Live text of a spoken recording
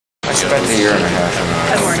I spent a year and a half in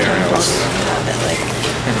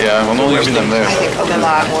Yeah, well, no leaving them there. I think a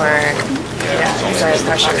lot more anxiety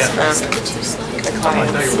pressures from the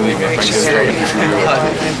clients.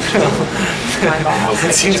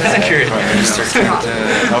 It seems accurate. Prime Minister can't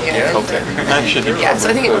help you. Yeah, so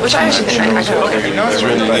I think, which I actually think I kind of like. He knows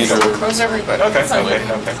everybody, so close everybody. Okay.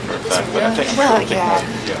 Well, yeah.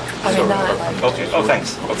 I mean, not like. Okay. Oh,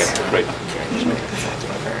 thanks. Okay, great. But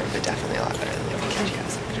definitely a lot better than the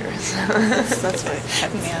KGS sectors. That's what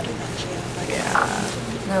kept me out of that. Yeah.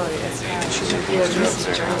 No, it's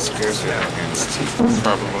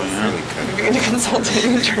Probably, yeah. moving into consulting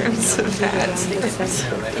in terms of that.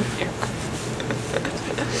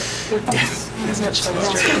 As much fun as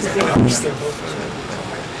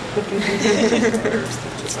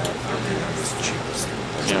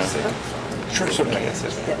Sure, certainly.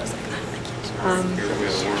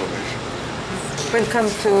 Welcome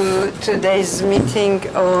to today's meeting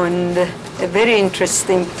on a very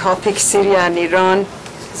interesting topic, Syria and Iran.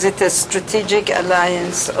 Is it a strategic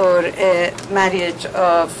alliance or a marriage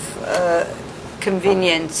of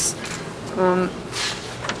convenience?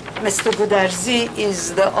 Mr. Gudarzi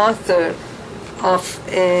is the author of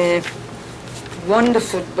a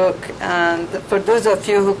wonderful book, and for those of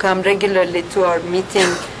you who come regularly to our meeting,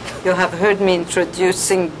 you have heard me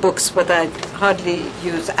introducing books, but I hardly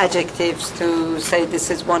use adjectives to say this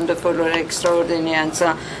is wonderful or extraordinary and so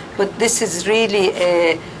on. But this is really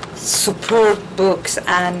a superb book,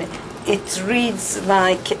 and it reads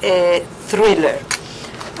like a thriller.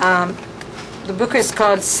 The book is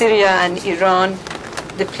called Syria and Iran,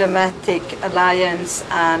 Diplomatic Alliance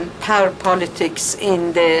and Power Politics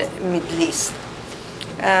in the Middle East.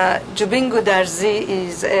 Jubin Gudarzi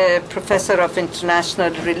is a professor of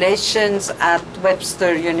international relations at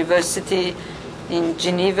Webster University in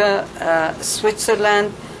Geneva,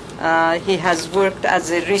 Switzerland. He has worked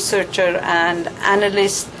as a researcher and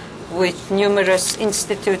analyst with numerous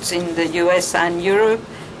institutes in the US and Europe,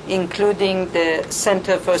 including the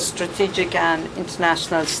Center for Strategic and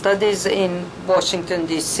International Studies in Washington,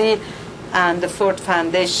 D.C., and the Ford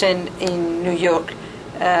Foundation in New York.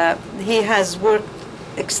 He has worked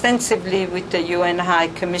extensively with the UN High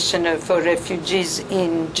Commissioner for Refugees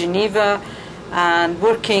in Geneva and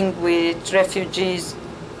working with refugees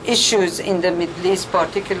issues in the Middle East,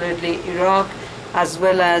 particularly Iraq, as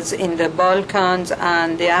well as in the Balkans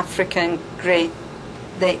and the African Great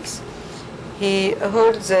Lakes. He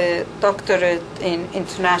holds a doctorate in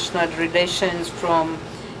international relations from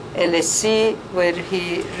LSE, where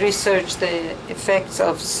he researched the effects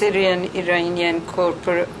of Syrian-Iranian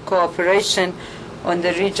cooperation on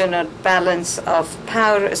the regional balance of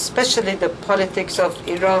power, especially the politics of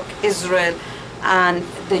Iraq, Israel, and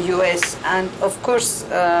the U.S. And of course,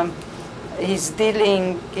 he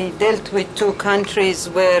dealt with two countries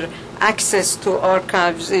where access to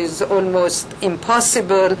archives is almost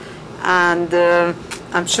impossible, and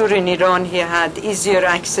I'm sure in Iran he had easier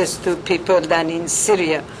access to people than in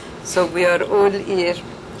Syria. So we are all here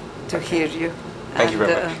to hear you. Thank you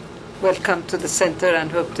very much. Welcome to the center,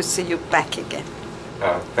 and hope to see you back again.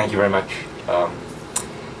 Thank you very much.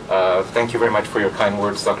 Thank you very much for your kind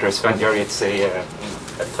words, Dr. Esfandiari. It's a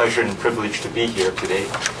pleasure and privilege to be here today.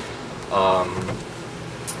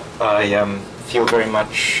 I feel very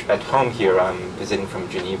much at home here. I'm visiting from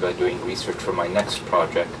Geneva doing research for my next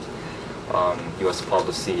project on U.S.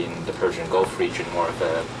 policy in the Persian Gulf region, more of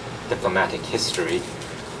a diplomatic history.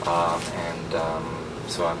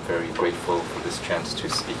 So I'm very grateful for this chance to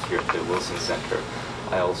speak here at the Wilson Center.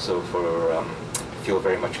 I also feel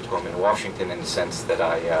very much at home in Washington in the sense that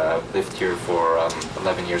I lived here for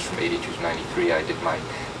 11 years from 82 to 93. I did my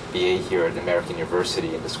BA here at American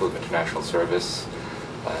University in the School of International Service,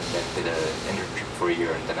 and then did an internship for a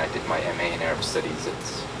year, and then I did my MA in Arab Studies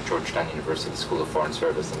at Georgetown University School of Foreign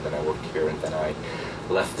Service, and then I worked here, and then I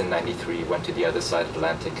left in 93, went to the other side of the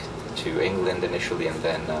Atlantic to England initially, and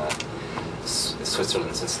then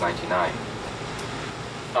Switzerland since 99.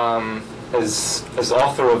 As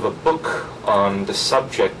author of a book on the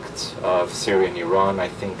subject of Syria and Iran, I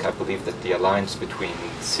believe that the alliance between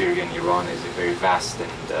Syria and Iran is a very vast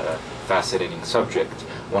and fascinating subject.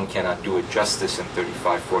 One cannot do it justice in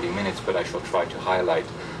 35-40 minutes, but I shall try to highlight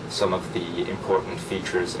some of the important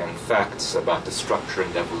features and facts about the structure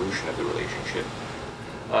and evolution of the relationship.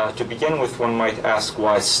 To begin with, one might ask,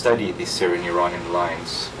 why study the Syrian-Iranian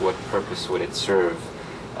alliance? What purpose would it serve?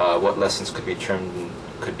 What lessons could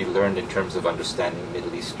be learned in terms of understanding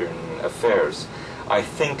Middle Eastern affairs? I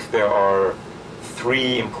think there are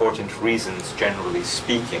three important reasons, generally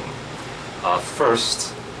speaking.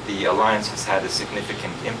 First, the alliance has had a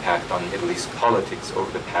significant impact on Middle East politics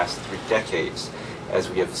over the past 3 decades, as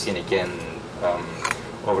we have seen again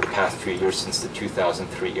over the past few years since the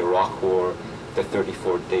 2003 Iraq War, the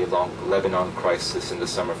 34-day-long Lebanon crisis in the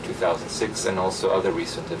summer of 2006, and also other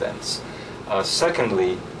recent events.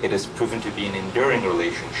 Secondly, it has proven to be an enduring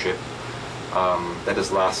relationship that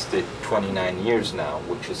has lasted 29 years now,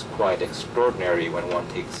 which is quite extraordinary when one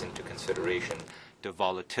takes into consideration the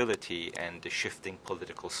volatility and the shifting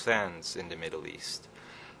political sands in the Middle East.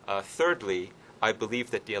 Thirdly, I believe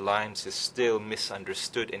that the alliance is still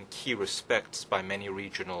misunderstood in key respects by many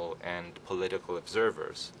regional and political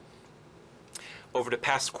observers. Over the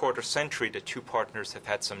past quarter century, the two partners have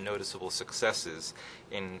had some noticeable successes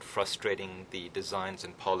in frustrating the designs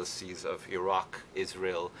and policies of Iraq,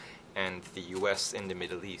 Israel, and the U.S. in the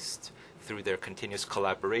Middle East. Through their continuous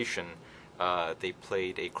collaboration, they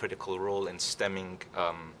played a critical role in stemming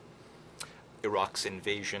Iraq's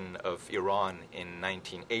invasion of Iran in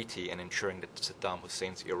 1980 and ensuring that Saddam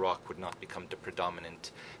Hussein's Iraq would not become the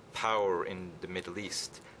predominant power in the Middle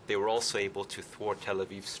East. They were also able to thwart Tel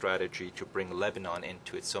Aviv's strategy to bring Lebanon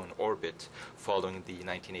into its own orbit following the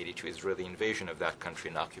 1982 Israeli invasion of that country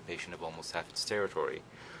and occupation of almost half its territory.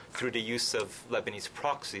 Through the use of Lebanese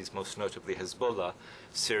proxies, most notably Hezbollah,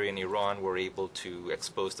 Syria and Iran were able to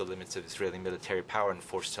expose the limits of Israeli military power and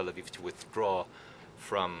force Tel Aviv to withdraw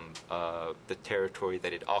from the territory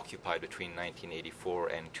that it occupied between 1984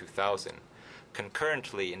 and 2000.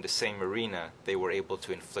 Concurrently, in the same arena, they were able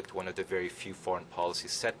to inflict one of the very few foreign policy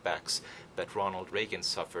setbacks that Ronald Reagan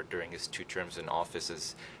suffered during his 2 terms in office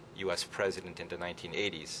as U.S. president in the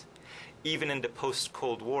 1980s. Even in the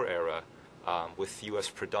post-Cold War era, with U.S.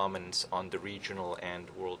 predominance on the regional and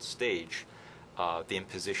world stage, the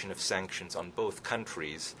imposition of sanctions on both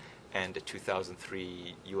countries, and the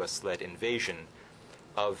 2003 U.S.-led invasion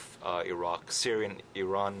of Iraq, Syria and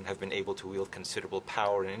Iran have been able to wield considerable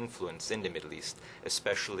power and influence in the Middle East,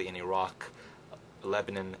 especially in Iraq,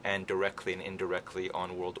 Lebanon, and directly and indirectly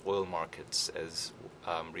on world oil markets, as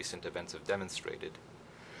recent events have demonstrated.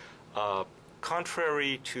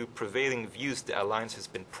 Contrary to prevailing views, the alliance has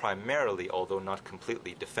been primarily, although not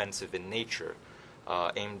completely, defensive in nature,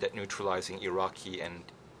 aimed at neutralizing Iraqi and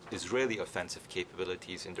Israeli offensive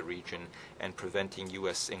capabilities in the region and preventing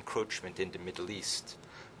U.S. encroachment in the Middle East.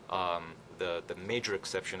 The major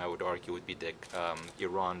exception, I would argue, would be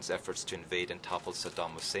Iran's efforts to invade and topple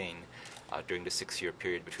Saddam Hussein during the 6-year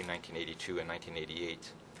period between 1982 and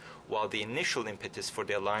 1988. While the initial impetus for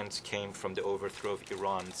the alliance came from the overthrow of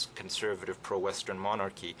Iran's conservative pro-Western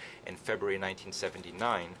monarchy in February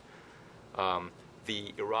 1979,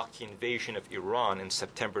 the Iraqi invasion of Iran in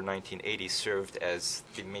September 1980 served as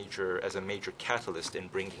a major catalyst in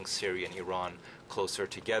bringing Syria and Iran closer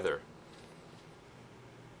together,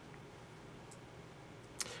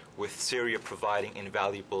 with Syria providing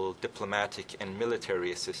invaluable diplomatic and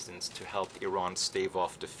military assistance to help Iran stave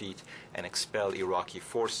off defeat and expel Iraqi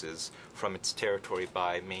forces from its territory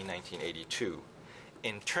by May 1982.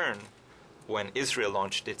 In turn, when Israel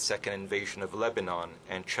launched its second invasion of Lebanon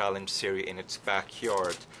and challenged Syria in its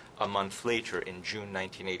backyard a month later in June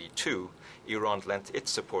 1982, Iran lent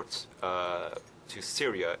its support to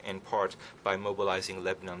Syria in part by mobilizing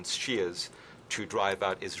Lebanon's Shias to drive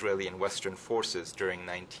out Israeli and Western forces during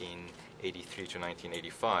 1983 to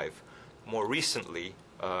 1985. More recently,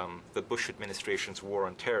 the Bush administration's war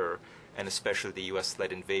on terror, and especially the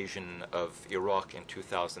U.S.-led invasion of Iraq in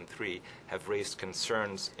 2003, have raised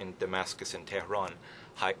concerns in Damascus and Tehran,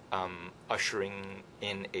 ushering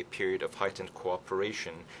in a period of heightened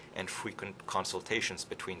cooperation and frequent consultations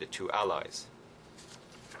between the two allies.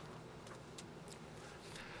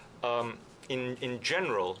 In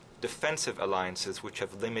general, defensive alliances which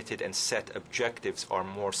have limited and set objectives are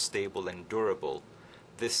more stable and durable.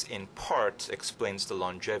 This, in part, explains the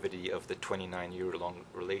longevity of the 29-year-long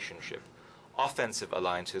relationship. Offensive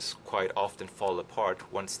alliances quite often fall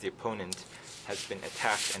apart once the opponent has been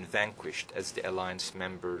attacked and vanquished, as the alliance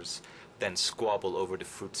members then squabble over the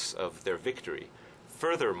fruits of their victory.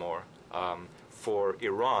 Furthermore, for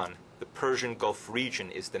Iran, the Persian Gulf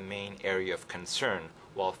region is the main area of concern,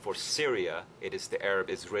 while for Syria, it is the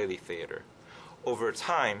Arab-Israeli theater. Over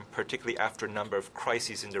time, particularly after a number of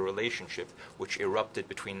crises in the relationship, which erupted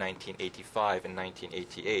between 1985 and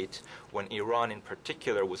 1988, when Iran in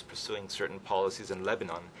particular was pursuing certain policies in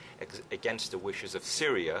Lebanon against the wishes of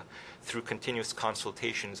Syria, through continuous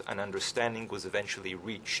consultations, an understanding was eventually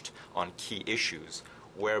reached on key issues,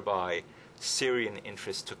 whereby Syrian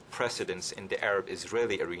interests took precedence in the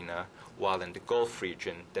Arab-Israeli arena, while in the Gulf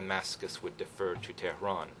region, Damascus would defer to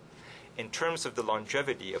Tehran. In terms of the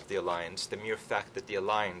longevity of the alliance, the mere fact that the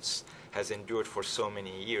alliance has endured for so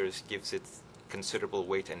many years gives it considerable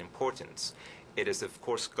weight and importance. it has, of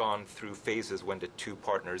course, gone through phases when the two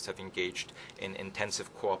partners have engaged in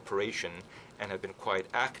intensive cooperation and have been quite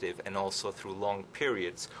active, and also through long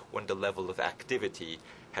periods when the level of activity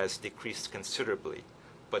has decreased considerably.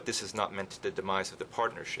 But this has not meant the demise of the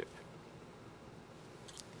partnership.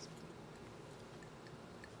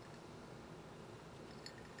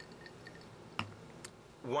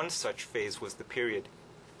 One such phase was the period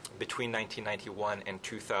between 1991 and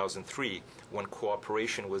 2003, when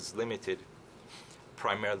cooperation was limited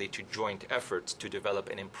primarily to joint efforts to develop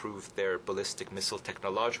and improve their ballistic missile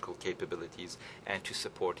technological capabilities and to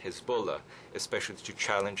support Hezbollah, especially to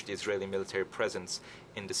challenge the Israeli military presence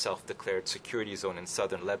in the self-declared security zone in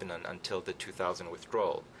southern Lebanon until the 2000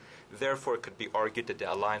 withdrawal. Therefore, it could be argued that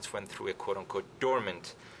the alliance went through a quote-unquote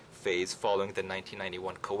dormant phase following the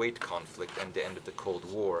 1991 Kuwait conflict and the end of the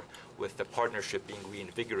Cold War, with the partnership being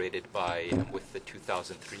reinvigorated with the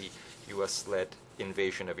 2003 U.S.-led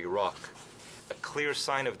invasion of Iraq. A clear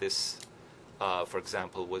sign of this, for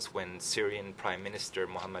example, was when Syrian Prime Minister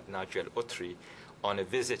Mohammad Naji al-Utri, on a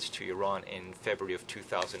visit to Iran in February of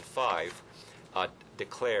 2005,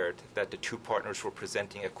 declared that the two partners were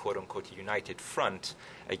presenting a quote-unquote united front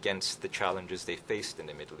against the challenges they faced in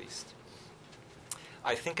the Middle East.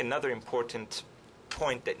 I think another important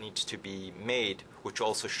point that needs to be made, which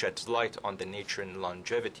also sheds light on the nature and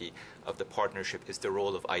longevity of the partnership, is the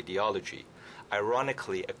role of ideology.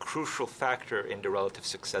 Ironically, a crucial factor in the relative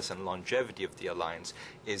success and longevity of the alliance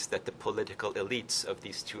is that the political elites of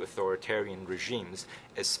these two authoritarian regimes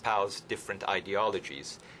espouse different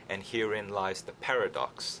ideologies, and herein lies the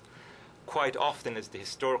paradox. Quite often, as the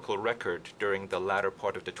historical record during the latter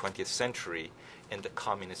part of the 20th century in the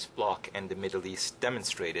communist bloc and the Middle East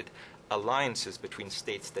demonstrated, alliances between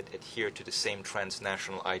states that adhere to the same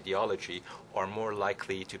transnational ideology are more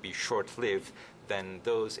likely to be short-lived than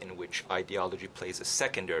those in which ideology plays a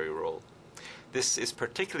secondary role. This is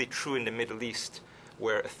particularly true in the Middle East,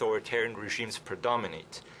 where authoritarian regimes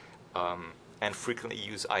predominate, and frequently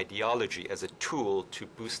use ideology as a tool to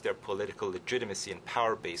boost their political legitimacy and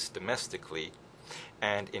power base domestically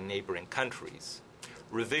and in neighboring countries.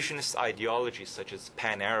 Revisionist ideologies such as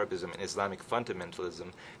pan-Arabism and Islamic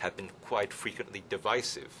fundamentalism have been quite frequently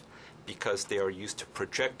divisive because they are used to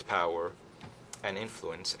project power and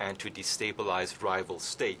influence and to destabilize rival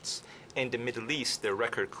states. In the Middle East, their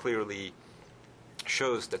record clearly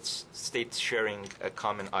shows that states sharing a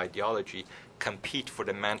common ideology compete for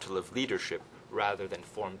the mantle of leadership rather than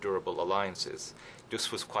form durable alliances.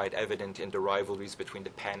 This was quite evident in the rivalries between the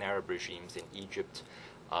pan-Arab regimes in Egypt,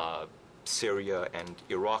 Syria, and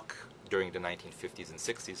Iraq during the 1950s and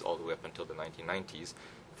 60s, all the way up until the 1990s.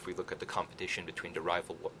 If we look at the competition between the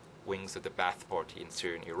rival wings of the Ba'ath Party in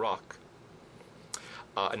Syria and Iraq.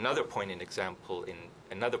 Another poignant example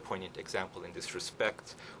in this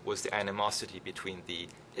respect was the animosity between the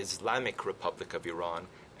Islamic Republic of Iran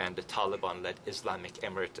and the Taliban-led Islamic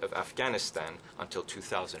Emirate of Afghanistan until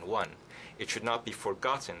 2001. It should not be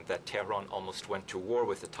forgotten that Tehran almost went to war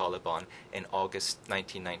with the Taliban in August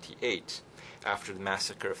 1998 after the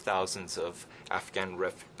massacre of thousands of Afghan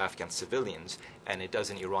civilians and a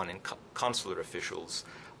dozen Iranian consular officials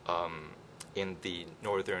in the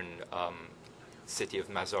northern city of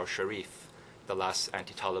Mazar Sharif, the last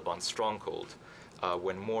anti-Taliban stronghold,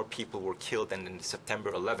 when more people were killed than in the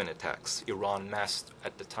September 11 attacks. Iran massed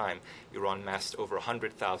over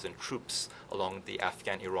 100,000 troops along the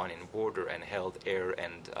Afghan-Iranian border and held air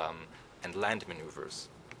and land maneuvers.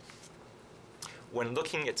 When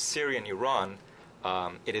looking at Syria and Iran,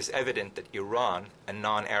 it is evident that Iran, a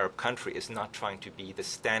non-Arab country, is not trying to be the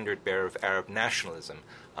standard bearer of Arab nationalism,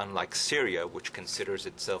 unlike Syria, which considers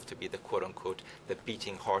itself to be the quote-unquote the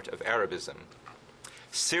beating heart of Arabism.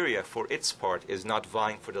 Syria, for its part, is not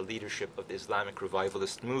vying for the leadership of the Islamic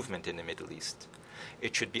revivalist movement in the Middle East.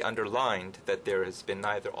 It should be underlined that there has been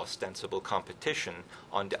neither ostensible competition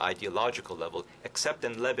on the ideological level, except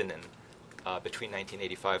in Lebanon, between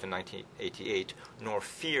 1985 and 1988, nor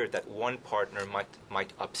fear that one partner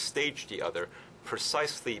might upstage the other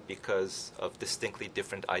precisely because of distinctly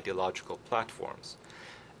different ideological platforms.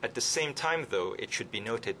 At the same time, though, it should be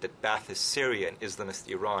noted that Ba'athist Syria and Islamist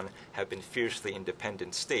Iran have been fiercely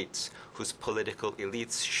independent states whose political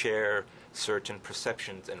elites share certain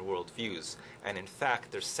perceptions and worldviews, and in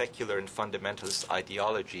fact their secular and fundamentalist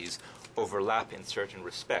ideologies overlap in certain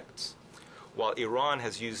respects. While Iran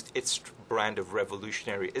has used its brand of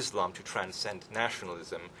revolutionary Islam to transcend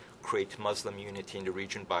nationalism, create Muslim unity in the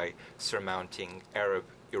region by surmounting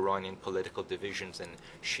Arab-Iranian political divisions and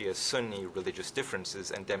Shia-Sunni religious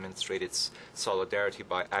differences, and demonstrate its solidarity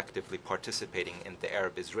by actively participating in the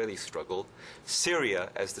Arab-Israeli struggle, Syria,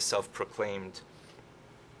 as the self-proclaimed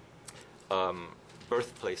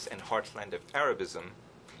birthplace and heartland of Arabism,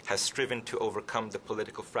 has striven to overcome the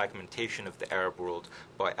political fragmentation of the Arab world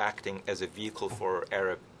by acting as a vehicle for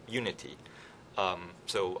Arab unity.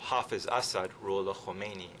 So Hafiz Assad, Ruhollah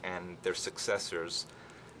Khomeini, and their successors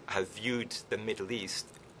have viewed the Middle East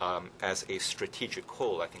as a strategic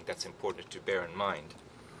whole. I think that's important to bear in mind,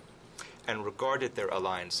 and regarded their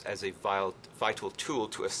alliance as a vital tool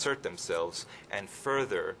to assert themselves and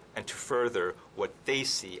to further what they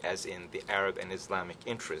see as in the Arab and Islamic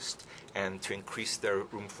interest, and to increase their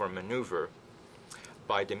room for maneuver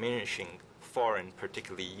by diminishing foreign,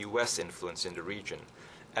 particularly U.S. influence in the region.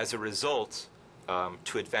 As a result,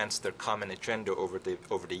 to advance their common agenda over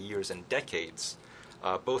the years and decades,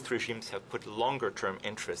 both regimes have put longer-term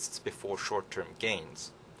interests before short-term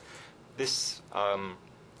gains. This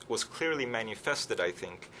was clearly manifested, I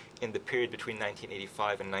think, in the period between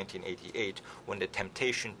 1985 and 1988, when the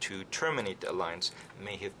temptation to terminate the alliance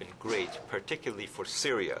may have been great, particularly for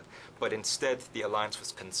Syria, but instead the alliance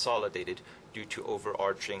was consolidated due to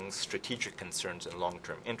overarching strategic concerns and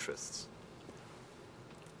long-term interests.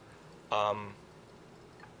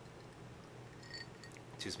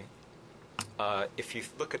 If you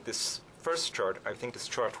look at this first chart, I think this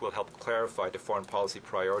chart will help clarify the foreign policy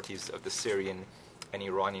priorities of the Syrian and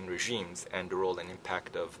Iranian regimes and the role and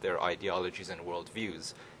impact of their ideologies and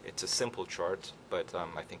worldviews. It's a simple chart, but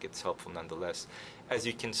I think it's helpful nonetheless. As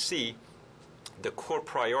you can see, the core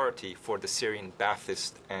priority for the Syrian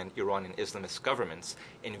Ba'athist and Iranian Islamist governments,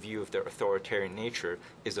 in view of their authoritarian nature,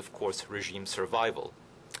 is of course regime survival.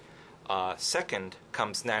 Second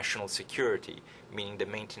comes national security, meaning the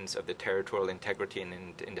maintenance of the territorial integrity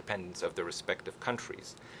and independence of the respective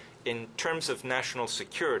countries. In terms of national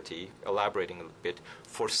security, elaborating a bit,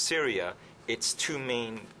 for Syria, its two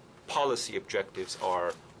main policy objectives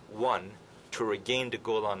are: one, to regain the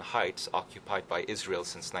Golan Heights occupied by Israel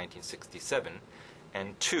since 1967,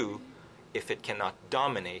 and two, if it cannot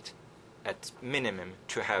dominate, at minimum,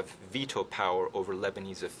 to have veto power over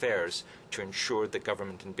Lebanese affairs to ensure the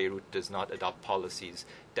government in Beirut does not adopt policies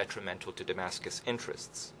detrimental to Damascus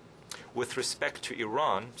interests. With respect to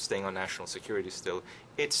Iran, staying on national security still,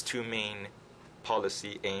 its two main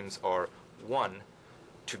policy aims are: one,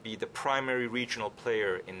 to be the primary regional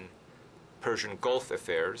player in Persian Gulf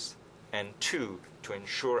affairs, and two, to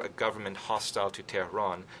ensure a government hostile to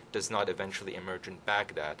Tehran does not eventually emerge in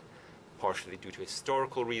Baghdad, partially due to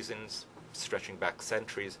historical reasons stretching back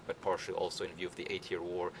centuries, but partially also in view of the 8-year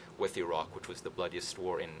war with Iraq, which was the bloodiest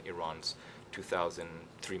war in Iran's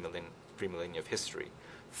 3 millennia of history.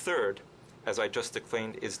 Third, as I just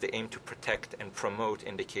explained, is the aim to protect and promote,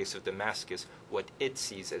 in the case of Damascus, what it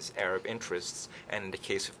sees as Arab interests, and in the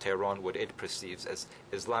case of Tehran, what it perceives as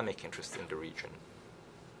Islamic interests in the region.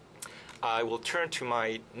 I will turn to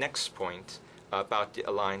my next point about the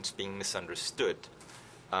alliance being misunderstood.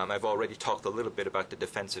 I've already talked a little bit about the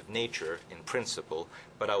defensive nature in principle,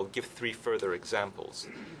 but I will give 3 further examples.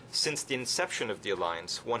 Since the inception of the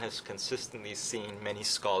alliance, one has consistently seen many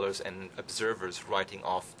scholars and observers writing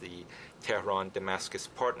off the Tehran-Damascus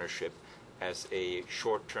partnership as a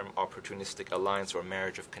short-term opportunistic alliance or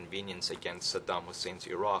marriage of convenience against Saddam Hussein's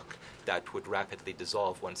Iraq that would rapidly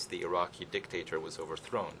dissolve once the Iraqi dictator was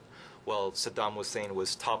overthrown. Well, Saddam Hussein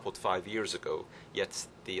was toppled 5 years ago, yet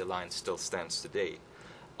the alliance still stands today.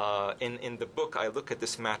 In the book, I look at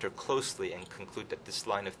this matter closely and conclude that this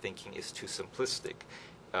line of thinking is too simplistic,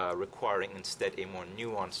 requiring instead a more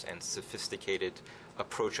nuanced and sophisticated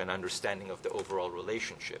approach and understanding of the overall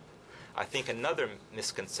relationship. I think another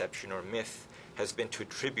misconception or myth has been to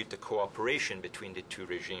attribute the cooperation between the two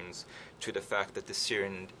regimes to the fact that the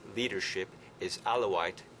Syrian leadership is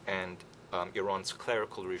Alawite and Iran's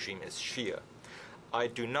clerical regime is Shia. I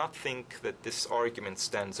do not think that this argument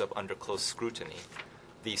stands up under close scrutiny.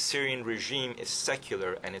 The Syrian regime is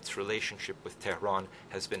secular, and its relationship with Tehran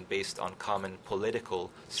has been based on common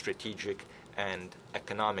political, strategic, and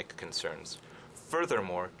economic concerns.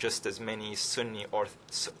 Furthermore, just as many Sunni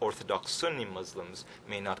Orthodox Sunni Muslims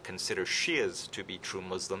may not consider Shias to be true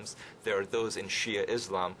Muslims, there are those in Shia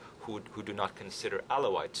Islam who do not consider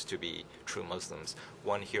Alawites to be true Muslims.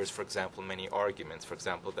 One hears, for example, many arguments, for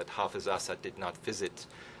example, that Hafiz Assad did not visit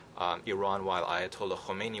Iran while Ayatollah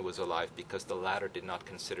Khomeini was alive because the latter did not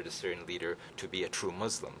consider the Syrian leader to be a true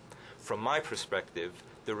Muslim. From my perspective,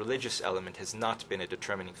 the religious element has not been a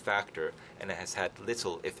determining factor and it has had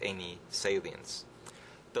little, if any, salience.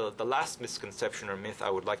 The last misconception or myth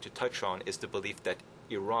I would like to touch on is the belief that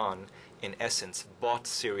Iran, in essence, bought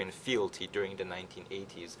Syrian fealty during the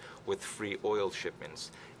 1980s with free oil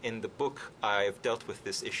shipments. In the book, I've dealt with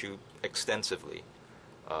this issue extensively.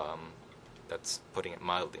 That's putting it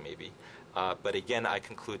mildly, maybe. But again, I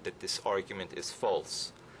conclude that this argument is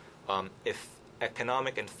false. If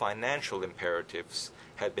economic and financial imperatives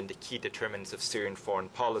had been the key determinants of Syrian foreign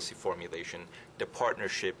policy formulation, the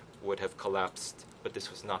partnership would have collapsed, but this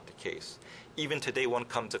was not the case. Even today, one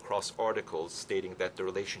comes across articles stating that the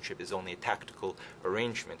relationship is only a tactical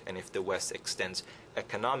arrangement, and if the West extends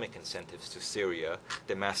economic incentives to Syria,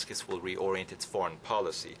 Damascus will reorient its foreign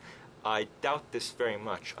policy. I doubt this very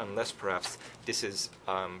much, unless perhaps this is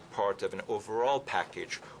part of an overall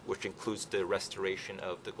package which includes the restoration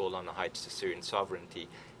of the Golan Heights to Syrian sovereignty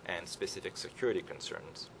and specific security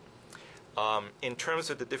concerns. In terms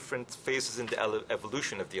of the different phases in the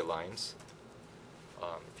evolution of the alliance, if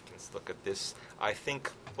you can look at this, I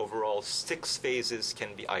think overall 6 phases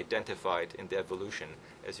can be identified in the evolution.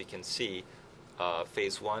 As you can see,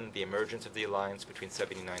 phase 1, the emergence of the alliance between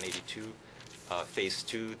 79 and 82. Phase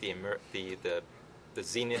 2, the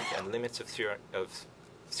zenith and limits of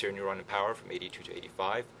Syrian Iranian power from 82 to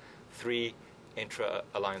 85. 3,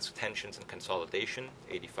 intra-alliance tensions and consolidation,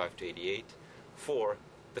 85 to 88. 4,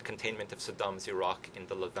 the containment of Saddam's Iraq in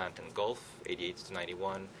the Levant and Gulf, 88 to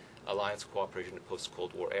 91. Alliance cooperation in the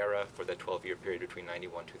post-Cold War era for the 12-year period between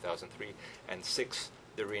 91 and 2003. And 6,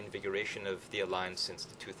 the reinvigoration of the alliance since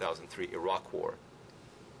the 2003 Iraq War.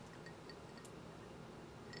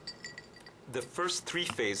 The first 3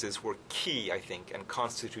 phases were key, I think, and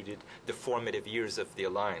constituted the formative years of the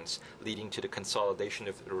alliance, leading to the consolidation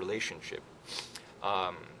of the relationship.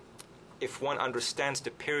 If one understands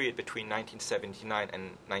the period between 1979 and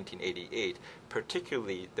 1988,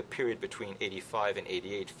 particularly the period between 85 and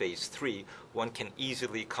 88, phase 3, one can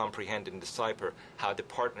easily comprehend and decipher how the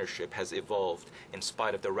partnership has evolved in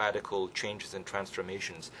spite of the radical changes and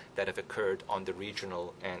transformations that have occurred on the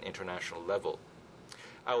regional and international level.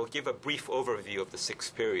 I will give a brief overview of the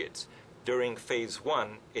 6 periods. During phase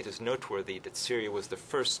 1, it is noteworthy that Syria was the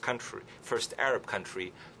first Arab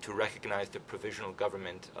country to recognize the provisional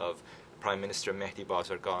government of Prime Minister Mehdi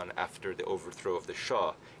Bazargan after the overthrow of the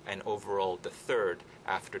Shah, and overall the 3rd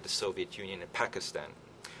after the Soviet Union and Pakistan.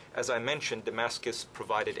 As I mentioned, Damascus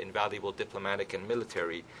provided invaluable diplomatic and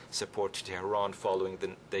military support to Tehran following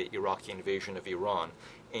the Iraqi invasion of Iran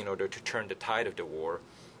in order to turn the tide of the war,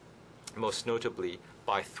 most notably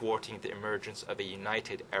by thwarting the emergence of a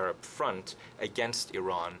united Arab front against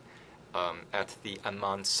Iran at the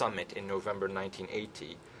Amman summit in November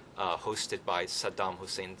 1980, hosted by Saddam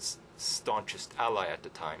Hussein's staunchest ally at the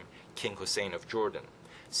time, King Hussein of Jordan.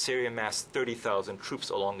 Syria massed 30,000 troops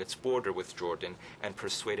along its border with Jordan and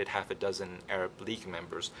persuaded half a dozen Arab League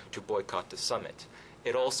members to boycott the summit.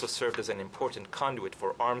 It also served as an important conduit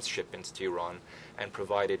for arms shipments to Iran and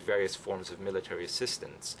provided various forms of military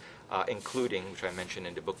assistance, including, which I mentioned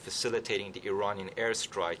in the book, facilitating the Iranian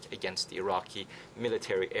airstrike against the Iraqi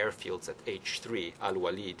military airfields at H3,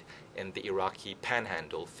 Al-Walid, in the Iraqi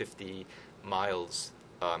panhandle, 50 miles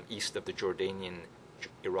east of the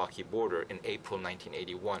Jordanian-Iraqi border in April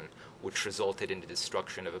 1981, which resulted in the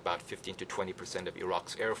destruction of about 15 to 20% of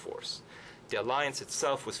Iraq's air force. The alliance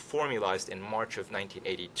itself was formalized in March of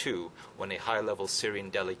 1982 when a high-level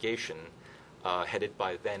Syrian delegation headed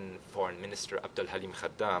by then Foreign Minister Abdul Halim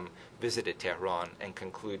Khaddam visited Tehran and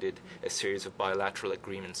concluded a series of bilateral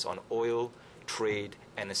agreements on oil, trade,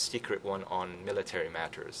 and a secret one on military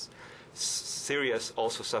matters. Syria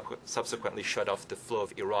also subsequently shut off the flow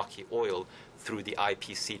of Iraqi oil through the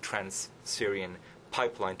IPC Trans-Syrian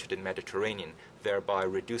pipeline to the Mediterranean, thereby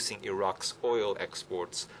reducing Iraq's oil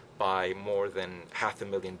exports by more than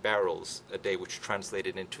 500,000 barrels a day, which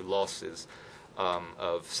translated into losses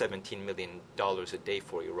of $17 million a day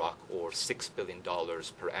for Iraq, or $6 billion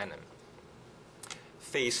per annum.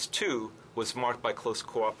 Phase 2 was marked by close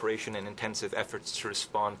cooperation and intensive efforts to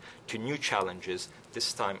respond to new challenges,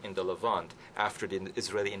 this time in the Levant, after the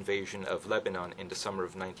Israeli invasion of Lebanon in the summer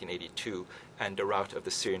of 1982 and the rout of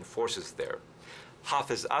the Syrian forces there.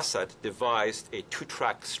 Hafiz Assad devised a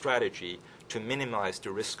 2-track strategy to minimize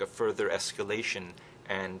the risk of further escalation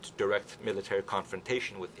and direct military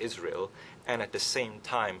confrontation with Israel, and at the same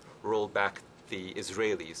time roll back the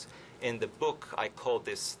Israelis. In the book, I call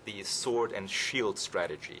this the sword and shield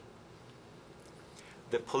strategy.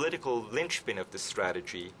 The political linchpin of this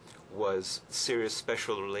strategy was Syria's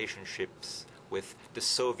special relationships with the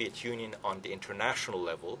Soviet Union on the international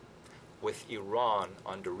level, with Iran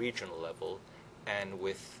on the regional level, and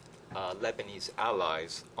with Lebanese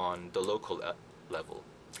allies on the local level.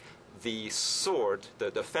 The sword, the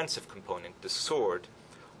defensive component, the sword,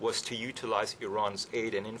 was to utilize Iran's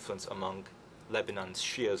aid and influence among Lebanon's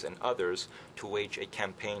Shias and others to wage a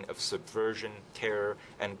campaign of subversion, terror,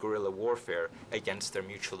 and guerrilla warfare against their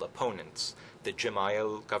mutual opponents, the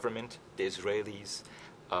Gemayel government, the Israelis,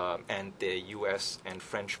 and the U.S. and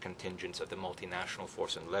French contingents of the multinational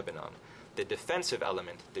force in Lebanon. The defensive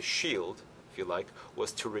element, the shield, if you like,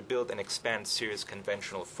 was to rebuild and expand Syria's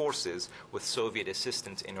conventional forces with Soviet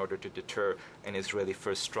assistance in order to deter an Israeli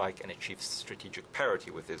first strike and achieve strategic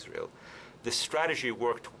parity with Israel. This strategy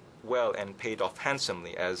worked well and paid off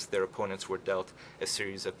handsomely as their opponents were dealt a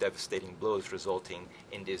series of devastating blows, resulting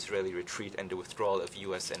in the Israeli retreat and the withdrawal of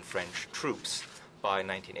U.S. and French troops by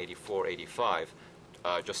 1984-85.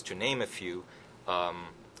 Just to name a few,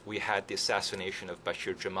 we had the assassination of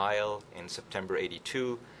Bashir Gemayel in September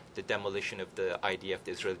 82, the demolition of the IDF,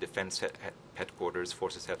 the Israeli Defense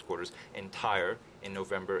Forces headquarters in Tyre in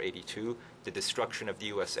November 82, the destruction of the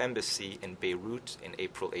U.S. Embassy in Beirut in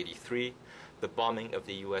April 83, the bombing of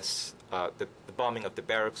the bombing of the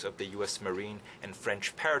barracks of the U.S. Marine and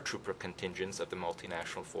French paratrooper contingents of the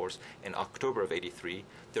multinational force in October of 83,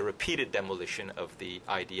 the repeated demolition of the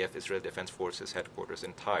IDF, Israeli Defense Forces headquarters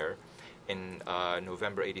in Tyre in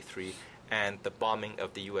November 83, and the bombing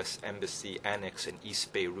of the U.S. Embassy Annex in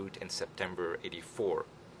East Beirut in September 84.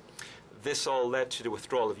 This all led to the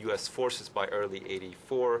withdrawal of U.S. forces by early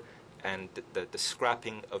 84 and the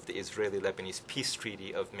scrapping of the Israeli-Lebanese peace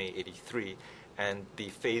treaty of May 83 and the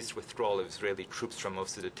phased withdrawal of Israeli troops from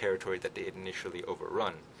most of the territory that they had initially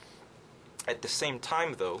overrun. At the same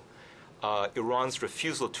time, though, Iran's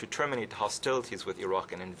refusal to terminate hostilities with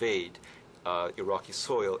Iraq and invade Iraqi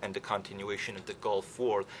soil and the continuation of the Gulf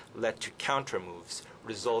War led to countermoves,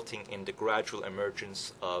 resulting in the gradual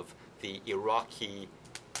emergence of the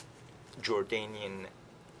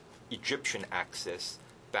Iraqi-Jordanian-Egyptian axis,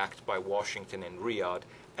 backed by Washington and Riyadh,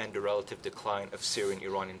 and the relative decline of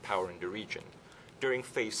Syrian-Iranian power in the region. During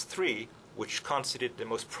Phase 3, which constituted the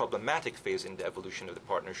most problematic phase in the evolution of the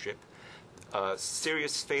partnership,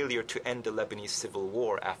 Syria's failure to end the Lebanese civil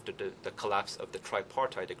war after the collapse of the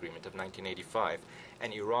tripartite agreement of 1985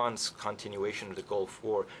 and Iran's continuation of the Gulf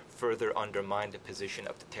War further undermined the position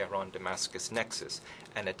of the Tehran-Damascus nexus,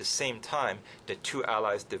 and at the same time the two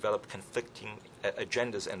allies developed conflicting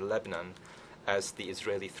agendas in Lebanon as the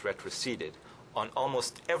Israeli threat receded. On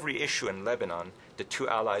almost every issue in Lebanon, the two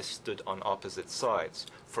allies stood on opposite sides.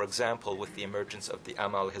 For example, with the emergence of the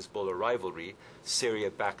Amal-Hezbollah rivalry, Syria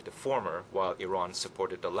backed the former, while Iran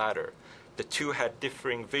supported the latter. The two had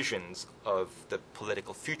differing visions of the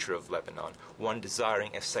political future of Lebanon, one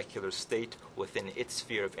desiring a secular state within its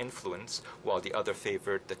sphere of influence, while the other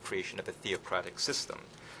favored the creation of a theocratic system.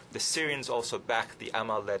 The Syrians also backed the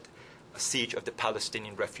Amal-led siege of the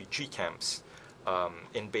Palestinian refugee camps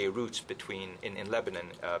in Beirut in Lebanon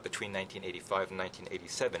between 1985 and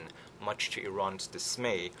 1987, much to Iran's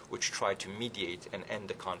dismay, which tried to mediate and end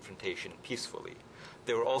the confrontation peacefully.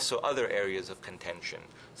 There were also other areas of contention,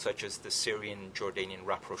 such as the Syrian-Jordanian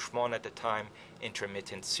rapprochement at the time,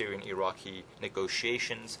 intermittent Syrian-Iraqi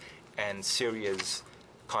negotiations, and Syria's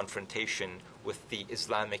confrontation with the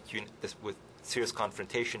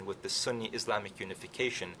Sunni Islamic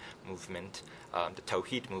unification movement, the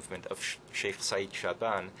Tawhid movement of Sheikh Said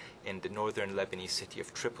Shaban in the northern Lebanese city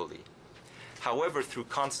of Tripoli. However, through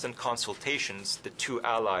constant consultations, the two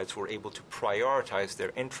allies were able to prioritize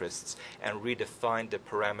their interests and redefine the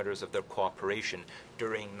parameters of their cooperation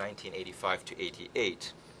during 1985 to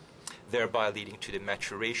 88, thereby leading to the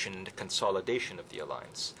maturation and the consolidation of the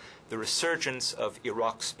alliance. The resurgence of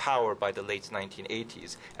Iraq's power by the late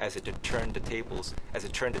 1980s as it turned the tables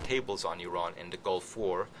on Iran in the Gulf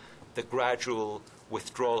War, the gradual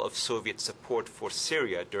withdrawal of Soviet support for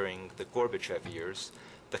Syria during the Gorbachev years,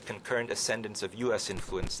 the concurrent ascendance of U.S.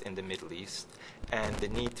 influence in the Middle East, and the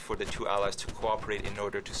need for the two allies to cooperate in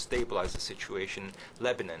order to stabilize the situation in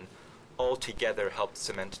Lebanon, all together helped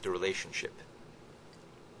cement the relationship.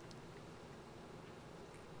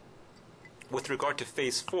 With regard to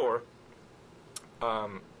Phase 4,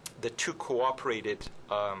 the two cooperated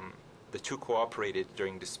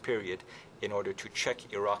during this period in order to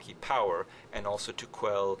check Iraqi power and also to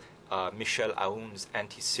quell Michel Aoun's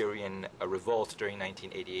anti-Syrian revolt during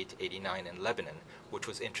 1988-89 in Lebanon, which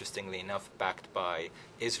was interestingly enough backed by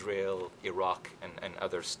Israel, Iraq, and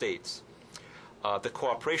other states. The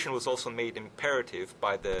cooperation was also made imperative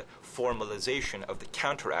by the formalization of the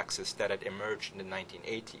counter-axis that had emerged in the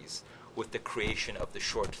 1980s, with the creation of the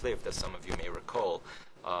short-lived, as some of you may recall,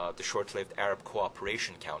 the short-lived Arab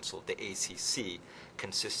Cooperation Council, the ACC,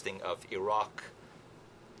 consisting of Iraq,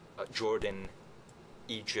 Jordan,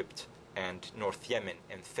 Egypt, and North Yemen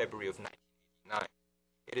in February of 1989.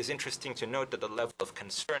 It is interesting to note that the level of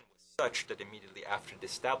concern was such that immediately after the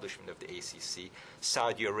establishment of the ACC,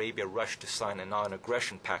 Saudi Arabia rushed to sign a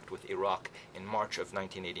non-aggression pact with Iraq in March of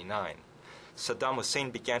 1989. Saddam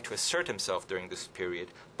Hussein began to assert himself during this period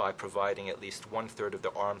by providing at least 1/3 of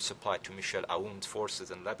the arms supplied to Michel Aoun's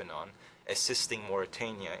forces in Lebanon, assisting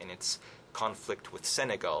Mauritania in its conflict with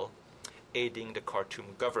Senegal, aiding the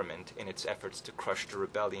Khartoum government in its efforts to crush the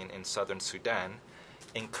rebellion in southern Sudan,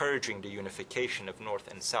 encouraging the unification of North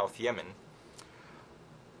and South Yemen,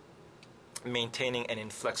 maintaining an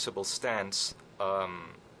inflexible stance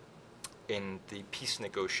in the peace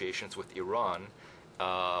negotiations with Iran,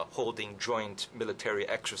 holding joint military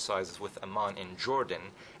exercises with Amman in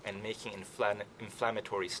Jordan, and making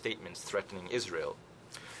inflammatory statements threatening Israel.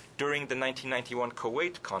 During the 1991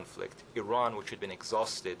 Kuwait conflict, Iran, which had been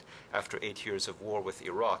exhausted after 8 years of war with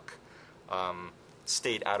Iraq,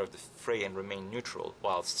 stayed out of the fray and remained neutral,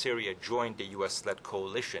 while Syria joined the US-led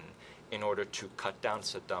coalition in order to cut down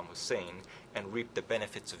Saddam Hussein and reap the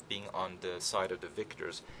benefits of being on the side of the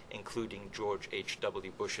victors, including George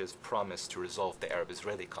H.W. Bush's promise to resolve the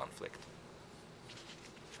Arab-Israeli conflict.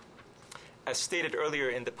 As stated earlier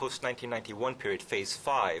in the post-1991 period, Phase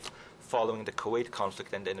 5, following the Kuwait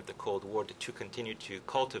conflict and the end of the Cold War, the two continued to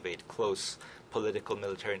cultivate close political,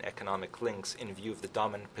 military, and economic links in view of the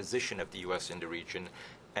dominant position of the U.S. in the region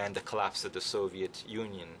and the collapse of the Soviet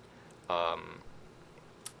Union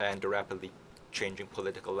and the rapidly changing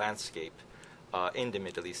political landscape in the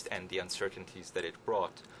Middle East and the uncertainties that it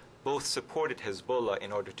brought. Both supported Hezbollah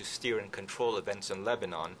in order to steer and control events in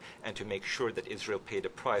Lebanon and to make sure that Israel paid a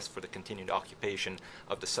price for the continued occupation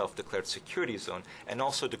of the self-declared security zone, and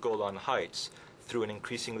also the Golan Heights through an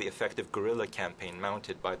increasingly effective guerrilla campaign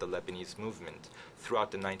mounted by the Lebanese movement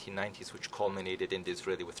throughout the 1990s, which culminated in the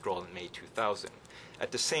Israeli withdrawal in May 2000.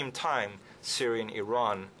 At the same time, Syria and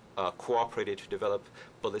Iran cooperated to develop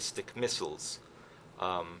ballistic missiles.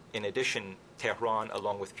 In addition, Tehran,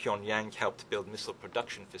 along with Pyongyang, helped build missile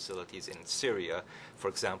production facilities in Syria, for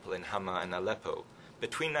example in Hama and Aleppo.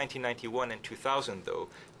 Between 1991 and 2000, though,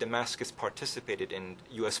 Damascus participated in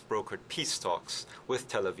U.S.-brokered peace talks with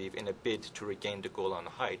Tel Aviv in a bid to regain the Golan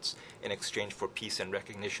Heights in exchange for peace and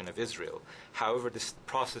recognition of Israel. However, this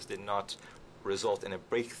process did not result in a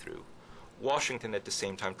breakthrough. Washington, at the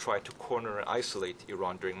same time, tried to corner and isolate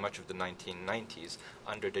Iran during much of the 1990s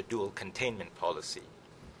under the dual containment policy.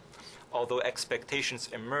 Although expectations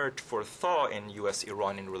emerged for a thaw in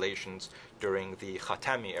U.S.-Iranian relations during the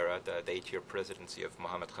Khatami era, the 8-year presidency of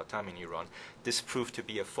Mohammad Khatami in Iran, this proved to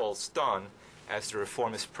be a false dawn, as the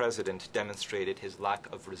reformist president demonstrated his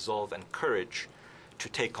lack of resolve and courage to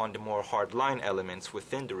take on the more hardline elements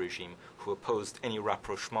within the regime who opposed any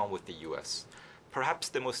rapprochement with the U.S. Perhaps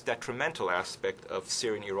the most detrimental aspect of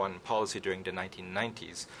Syrian-Iranian policy during the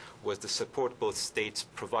 1990s was the support both states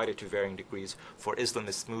provided to varying degrees for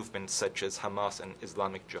Islamist movements such as Hamas and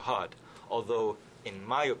Islamic Jihad, although, in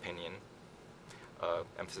my opinion,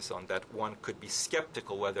 emphasis on that, one could be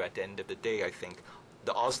skeptical whether at the end of the day, I think,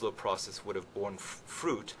 the Oslo process would have borne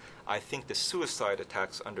fruit. I think the suicide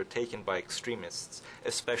attacks undertaken by extremists,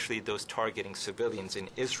 especially those targeting civilians in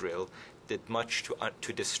Israel, did much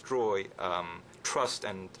to destroy trust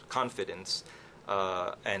and confidence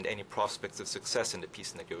and any prospects of success in the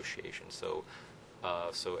peace negotiations. So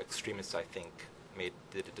extremists, I think,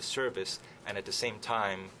 did a disservice, and at the same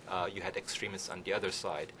time, you had extremists on the other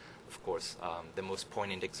side. Of course, the most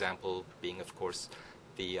poignant example being, of course,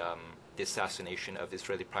 the assassination of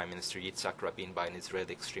Israeli Prime Minister Yitzhak Rabin by an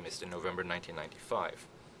Israeli extremist in November 1995.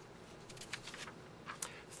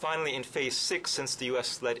 Finally, in Phase 6, since the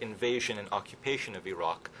U.S.-led invasion and occupation of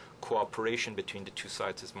Iraq, cooperation between the two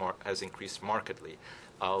sides has increased markedly.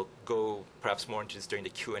 I'll go perhaps more into this during the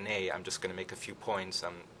Q&A. I'm just going to make a few points.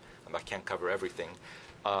 I can't cover everything.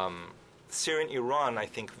 Syria and Iran, I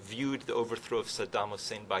think, viewed the overthrow of Saddam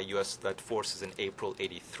Hussein by U.S.-led forces in April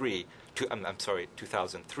 2003,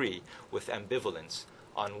 with ambivalence.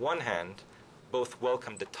 On one hand, both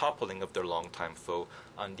welcomed the toppling of their longtime foe.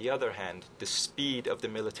 On the other hand, the speed of the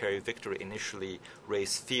military victory initially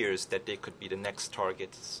raised fears that they could be the next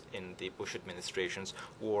targets in the Bush administration's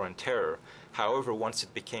war on terror. However, once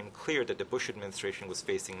it became clear that the Bush administration was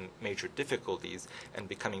facing major difficulties and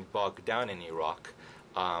becoming bogged down in Iraq,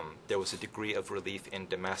 there was a degree of relief in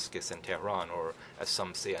Damascus and Tehran, or as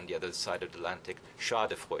some say on the other side of the Atlantic,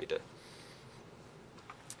 Schadenfreude.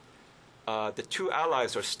 The two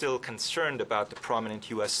allies are still concerned about the prominent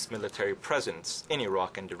U.S. military presence in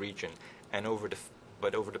Iraq and the region, and over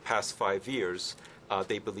the past 5 years,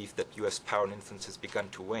 they believe that U.S. power and influence has begun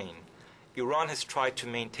to wane. Iran has tried to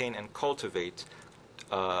maintain and cultivate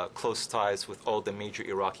close ties with all the major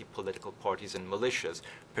Iraqi political parties and militias,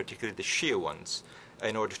 particularly the Shia ones,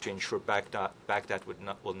 in order to ensure Baghdad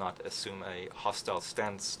will not assume a hostile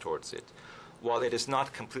stance towards it. While it is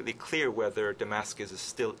not completely clear whether Damascus is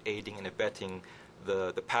still aiding and abetting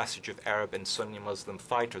the passage of Arab and Sunni Muslim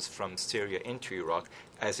fighters from Syria into Iraq,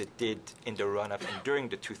 as it did in the run-up and during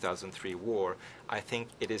the 2003 war, I think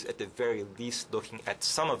it is at the very least looking at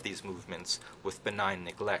some of these movements with benign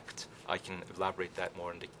neglect. I can elaborate that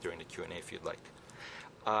more during the Q&A if you'd like.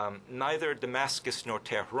 Neither Damascus nor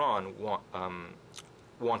Tehran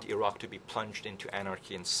want Iraq to be plunged into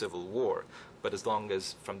anarchy and civil war. But as long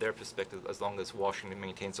as, from their perspective, as long as Washington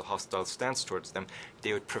maintains a hostile stance towards them,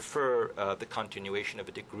 they would prefer the continuation of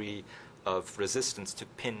a degree of resistance to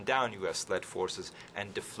pin down U.S.-led forces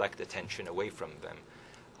and deflect attention away from them.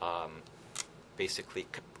 Basically,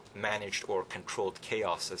 managed or controlled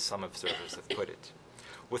chaos, as some observers have put it.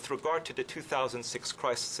 With regard to the 2006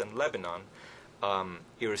 crisis in Lebanon,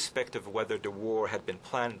 irrespective of whether the war had been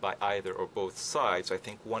planned by either or both sides, I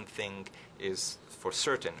think one thing is for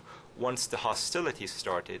certain. Once the hostilities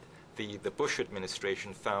started, the Bush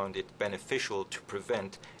administration found it beneficial to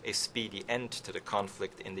prevent a speedy end to the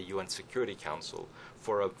conflict in the UN Security Council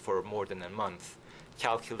for more than a month,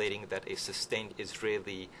 calculating that a sustained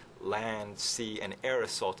Israeli land, sea, and air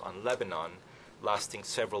assault on Lebanon lasting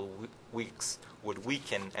several weeks would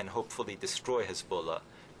weaken and hopefully destroy Hezbollah,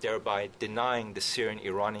 thereby denying the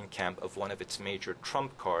Syrian-Iranian camp of one of its major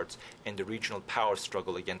trump cards in the regional power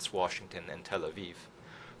struggle against Washington and Tel Aviv.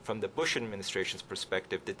 From the Bush administration's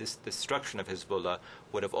perspective, the destruction of Hezbollah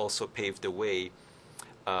would have also paved the way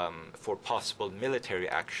for possible military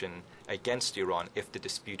action against Iran if the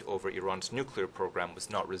dispute over Iran's nuclear program was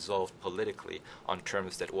not resolved politically on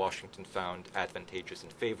terms that Washington found advantageous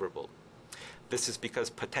and favorable. This is because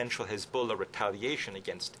potential Hezbollah retaliation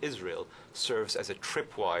against Israel serves as a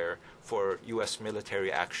tripwire for U.S.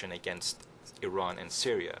 military action against Iran and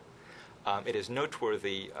Syria. It is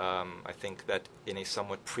noteworthy, I think, that in a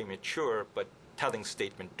somewhat premature but telling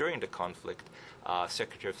statement during the conflict,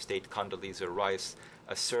 Secretary of State Condoleezza Rice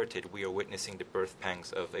asserted, "We are witnessing the birth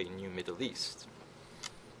pangs of a new Middle East."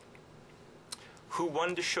 Who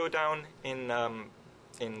won the showdown in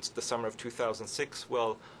the summer of 2006?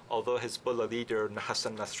 Well, although Hezbollah leader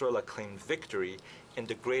Hassan Nasrallah claimed victory, in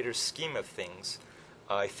the greater scheme of things,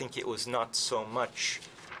 I think it was not so much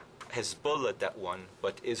Hezbollah that won,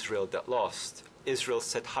 but Israel that lost. Israel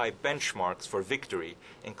set high benchmarks for victory,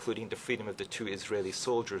 including the freedom of the 2 Israeli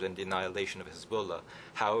soldiers and the annihilation of Hezbollah.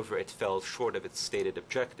 However, it fell short of its stated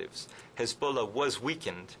objectives. Hezbollah was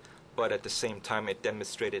weakened, but at the same time it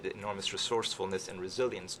demonstrated enormous resourcefulness and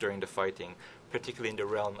resilience during the fighting, particularly in the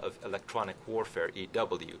realm of electronic warfare,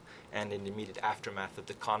 EW, and in the immediate aftermath of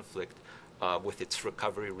the conflict with its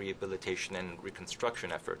recovery, rehabilitation, and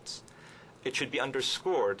reconstruction efforts. It should be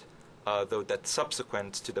underscored, though, that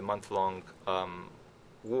subsequent to the month-long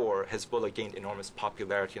war, Hezbollah gained enormous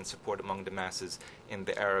popularity and support among the masses in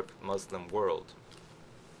the Arab Muslim world.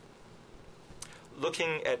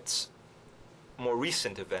 Looking at more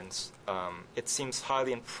recent events, it seems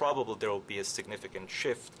highly improbable there will be a significant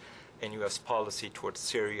shift in U.S. policy towards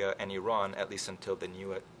Syria and Iran, at least until the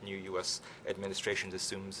new U.S. administration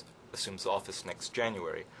assumes office next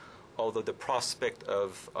January. Although the prospects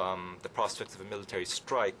of a military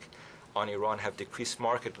strike on Iran have decreased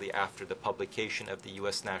markedly after the publication of the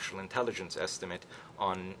U.S. National Intelligence Estimate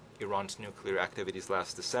on Iran's nuclear activities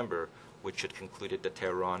last December, which had concluded that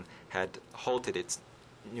Tehran had halted its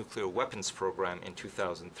nuclear weapons program in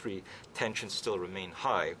 2003, tensions still remain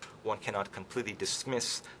high. One cannot completely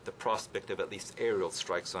dismiss the prospect of at least aerial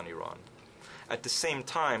strikes on Iran. At the same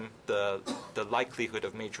time, the likelihood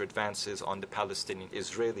of major advances on the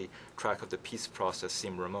Palestinian-Israeli track of the peace process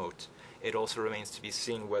seem remote. It also remains to be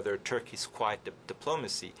seen whether Turkey's quiet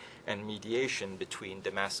diplomacy and mediation between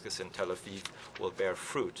Damascus and Tel Aviv will bear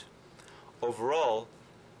fruit. Overall,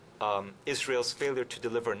 Israel's failure to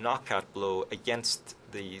deliver a knockout blow against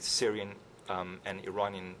the Syrian and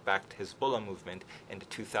Iranian-backed Hezbollah movement in the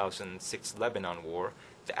 2006 Lebanon war,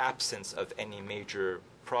 the absence of any major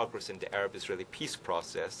progress in the Arab-Israeli peace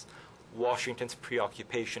process, Washington's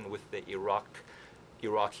preoccupation with the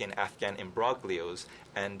Iraqi and Afghan imbroglios,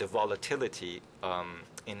 and the volatility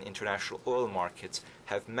in international oil markets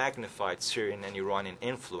have magnified Syrian and Iranian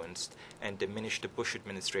influence and diminished the Bush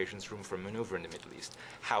administration's room for maneuver in the Middle East.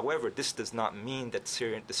 However, this does not mean that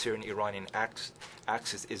the Syrian-Iranian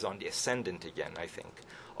axis is on the ascendant again, I think.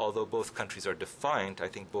 Although both countries are defiant, I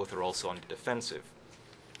think both are also on the defensive.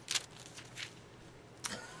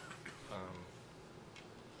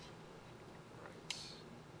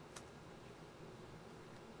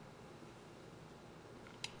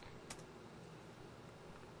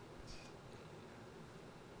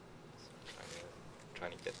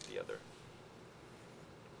 Trying to get the other.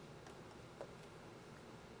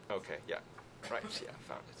 Okay, yeah. Right, yeah,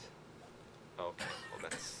 found it. Okay, well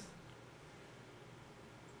that's...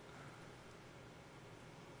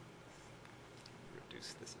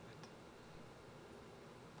 reduce this a bit.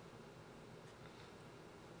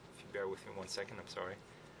 If you bear with me 1 second, I'm sorry.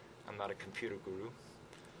 I'm not a computer guru.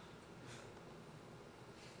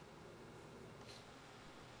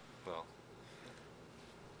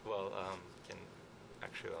 Can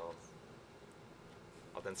actually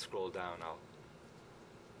I'll then scroll down. I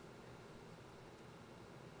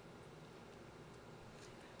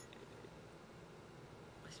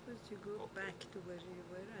suppose you go back to where you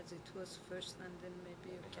were as it was first, and then maybe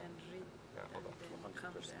you can read Yeah, hold on. and then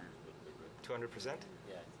come down. 200%?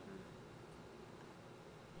 Yeah.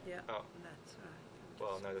 Yeah, Oh. that's right.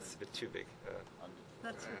 Well, no, that's a bit too big.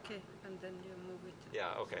 That's okay, and then you move it.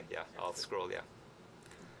 Yeah, okay, yeah, I'll scroll, yeah.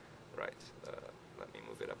 Right, let me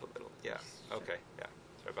move it up a little. Yeah, okay, yeah.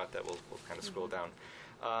 Sorry about that, we'll kind of scroll down.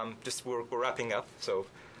 We're wrapping up, so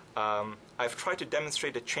I've tried to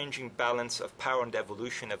demonstrate a changing balance of power and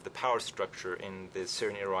evolution of the power structure in the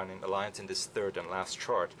Syrian-Iranian alliance in this third and last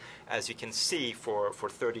chart. As you can see, for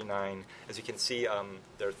 39, as you can see,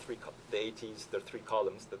 there are the 80s, there are three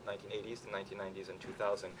columns, the 1980s, the 1990s, and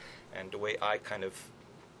 2000. And the way I kind of,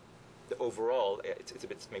 overall, it's a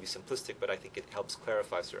bit maybe simplistic, but I think it helps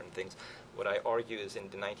clarify certain things. What I argue is in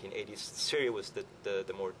the 1980s, Syria was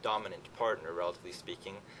the more dominant partner, relatively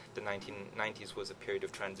speaking. The 1990s was a period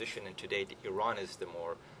of transition, and today Iran is the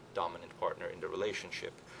more dominant partner in the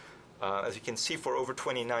relationship. As you can see, for over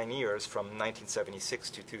 29 years, from 1976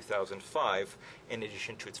 to 2005, in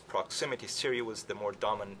addition to its proximity, Syria was the more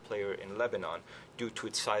dominant player in Lebanon due to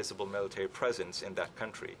its sizable military presence in that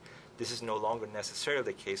country. This is no longer necessarily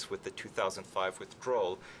the case with the 2005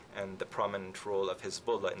 withdrawal and the prominent role of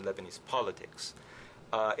Hezbollah in Lebanese politics.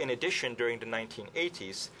 In addition, during the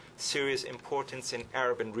 1980s, Syria's importance in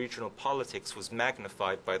Arab and regional politics was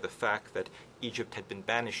magnified by the fact that Egypt had been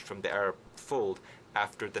banished from the Arab fold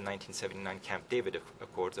after the 1979 Camp David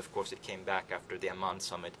Accords. Of course, it came back after the Amman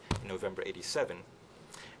summit in November 87.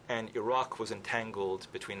 And Iraq was entangled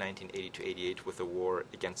between 1980 to 88 with a war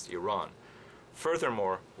against Iran.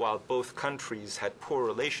 Furthermore, while both countries had poor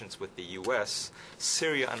relations with the U.S.,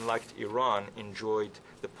 Syria, unlike Iran, enjoyed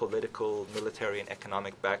the political, military, and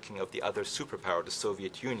economic backing of the other superpower, the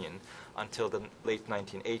Soviet Union, until the late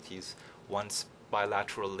 1980s, once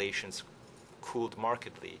bilateral relations cooled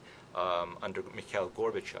markedly under Mikhail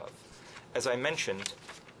Gorbachev. As I mentioned,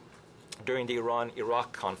 during the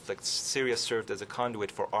Iran-Iraq conflicts, Syria served as a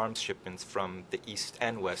conduit for arms shipments from the east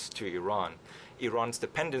and west to Iran. Iran's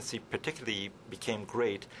dependency particularly became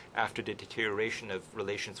great after the deterioration of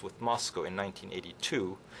relations with Moscow in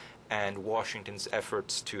 1982 and Washington's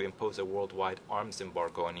efforts to impose a worldwide arms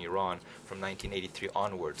embargo on Iran from 1983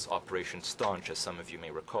 onwards, Operation Staunch, as some of you may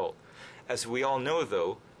recall. As we all know,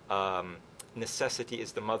 though, necessity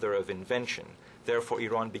is the mother of invention. Therefore,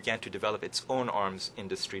 Iran began to develop its own arms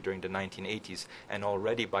industry during the 1980s, and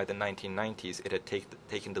already by the 1990s it had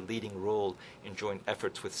taken the leading role in joint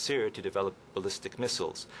efforts with Syria to develop ballistic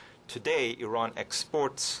missiles. Today, Iran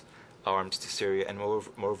exports arms to Syria and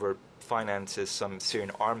moreover finances some Syrian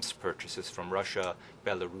arms purchases from Russia,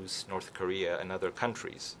 Belarus, North Korea, and other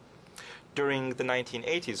countries. During the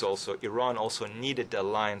 1980s also, Iran also needed the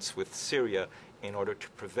alliance with Syria in order to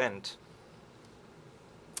prevent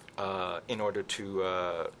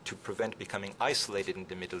becoming isolated in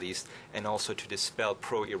the Middle East, and also to dispel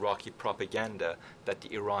pro-Iraqi propaganda that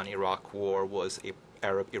the Iran-Iraq war was an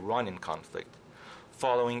Arab-Iranian conflict.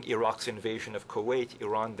 Following Iraq's invasion of Kuwait,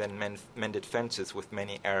 Iran then mended fences with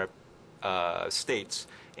many Arab states,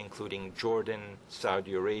 including Jordan,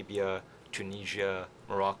 Saudi Arabia, Tunisia,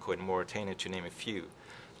 Morocco, and Mauritania, to name a few.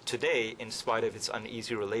 Today, in spite of its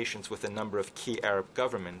uneasy relations with a number of key Arab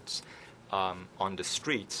governments, on the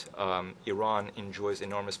street, Iran enjoys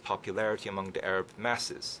enormous popularity among the Arab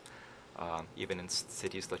masses, even in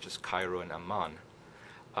cities such as Cairo and Amman.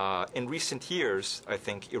 In recent years, I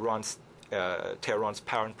think Tehran's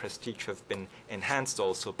power and prestige have been enhanced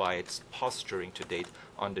also by its posturing to date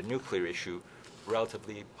on the nuclear issue,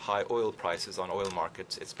 relatively high oil prices on oil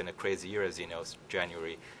markets. It's been a crazy year, as you know.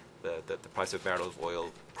 January, the price of a barrel of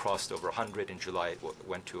oil crossed over 100. In July, it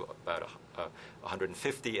went to about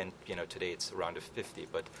 150, and today it's around 50.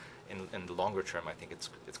 But in the longer term, I think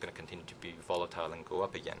it's going to continue to be volatile and go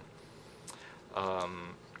up again.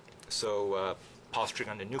 Posturing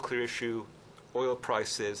on the nuclear issue, oil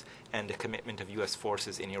prices, and the commitment of U.S.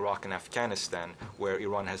 forces in Iraq and Afghanistan, where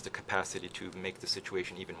Iran has the capacity to make the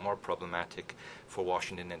situation even more problematic for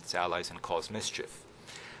Washington and its allies and cause mischief.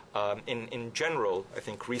 In general, I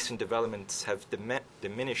think recent developments have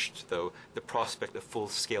diminished, though, the prospect of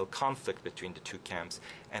full-scale conflict between the two camps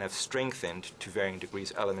and have strengthened, to varying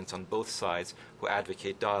degrees, elements on both sides who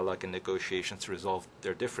advocate dialogue and negotiations to resolve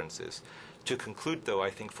their differences. To conclude, though, I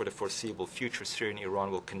think for the foreseeable future, Syria and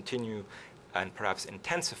Iran will continue and perhaps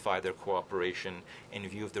intensify their cooperation in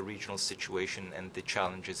view of the regional situation and the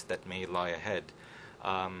challenges that may lie ahead.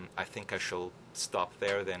 I think I shall stop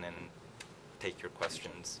there then and take your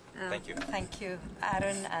questions. Thank you. Thank you,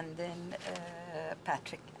 Aaron, and then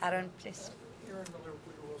Patrick. Aaron, please. Aaron Miller,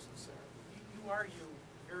 Woodrow Wilson Center. You argue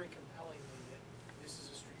very compellingly that this is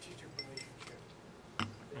a strategic relationship that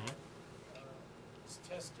is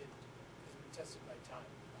tested, has been tested by time.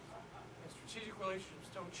 And strategic relationships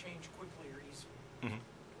don't change quickly or easily.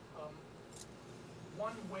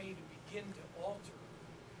 One way to begin to alter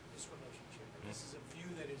this relationship, and this is a view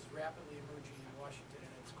that is rapidly emerging in Washington,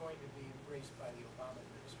 and it's going to be embraced by the Obama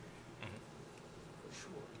administration, for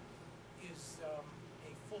sure, is a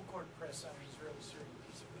full court press on an Israeli-Syrian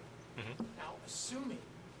peace agreement. Now, assuming,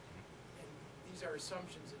 and these are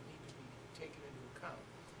assumptions that need to be taken into account,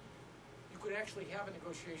 you could actually have a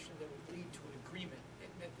negotiation that would lead to an agreement that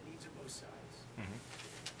met the needs of both sides.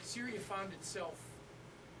 Syria found itself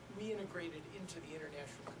reintegrated into the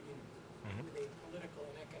international community with a political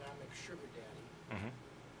and economic sugar daddy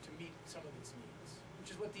to meet some of its needs,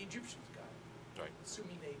 which is what the Egyptians got, Right.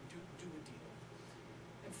 assuming they do a deal.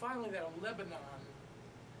 And finally, that Lebanon,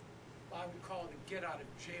 I would call it a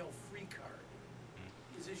get-out-of-jail-free card,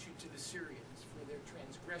 is issued to the Syrians for their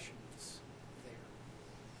transgressions there.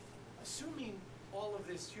 Assuming all of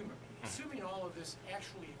this, assuming all of this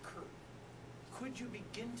actually occurred, could you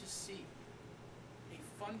begin to see a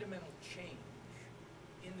fundamental change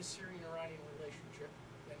in the Syrian-Iranian relationship,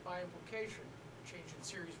 and by implication, a change in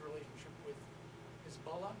Syria's relationship with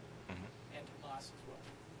Hezbollah and Hamas as well?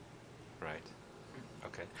 Right.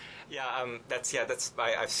 Okay. Yeah.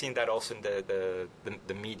 I've seen that also in the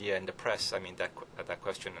media and the press. I mean that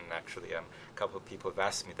question, and actually a couple of people have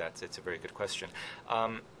asked me that. It's a very good question.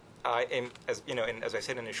 I am, as you know, and as I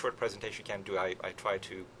said in a short presentation, I try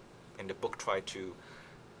to, in the book, try to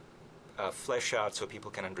flesh out so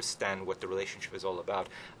people can understand what the relationship is all about.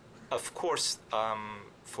 Of course,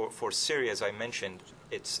 for Syria, as I mentioned,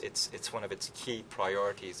 it's one of its key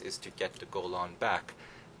priorities is to get the Golan back.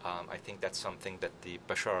 I think that's something that the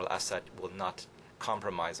Bashar al-Assad will not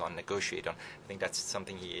compromise on, negotiate on. I think that's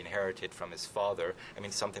something he inherited from his father. I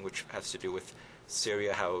mean, something which has to do with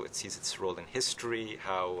Syria, how it sees its role in history,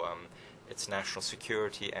 how its national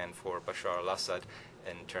security, and for Bashar al-Assad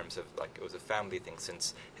in terms of, like, it was a family thing,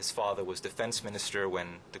 since his father was defense minister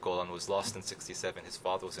when the Golan was lost in 1967. His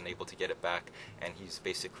father was unable to get it back, and he's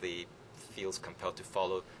basically feels compelled to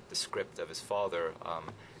follow the script of his father,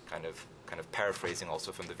 kind of paraphrasing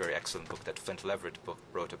also from the very excellent book that Flint Leverett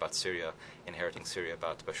wrote about Syria, Inheriting Syria,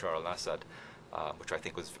 about Bashar al-Assad, which I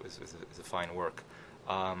think was a fine work.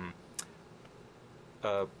 I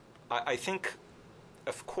think,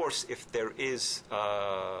 of course, if there is,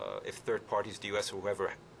 if third parties, the U.S. or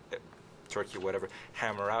whoever, Turkey or whatever,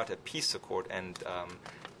 hammer out a peace accord, and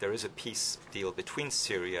there is a peace deal between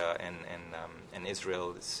Syria and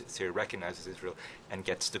Israel, Syria recognizes Israel and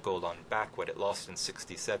gets the Golan back, what it lost in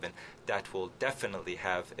 1967, that will definitely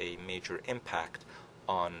have a major impact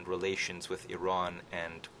on relations with Iran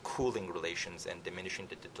and cooling relations and diminishing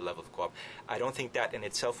the level of cooperation. I don't think that in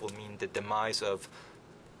itself will mean the demise of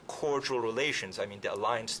cordial relations. I mean, the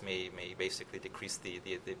alliance may basically decrease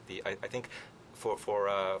I think for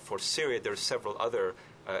Syria, there are several other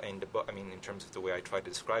in the book. I mean, in terms of the way I try to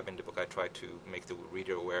describe in the book, I try to make the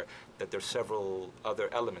reader aware that there are several other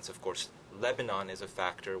elements. Of course, Lebanon is a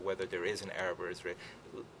factor, whether there is an Arab or Israeli.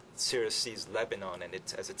 Syria sees Lebanon and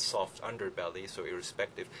as its soft underbelly, so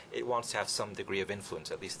irrespective, it wants to have some degree of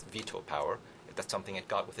influence, at least veto power. That's something it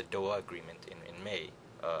got with the Doha Agreement in May,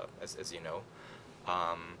 as you know.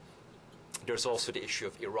 There's also the issue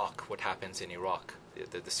of Iraq, what happens in Iraq.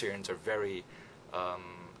 The Syrians are very,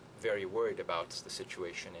 very worried about the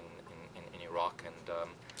situation in Iraq, and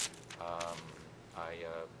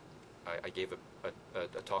I gave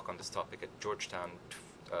a talk on this topic at Georgetown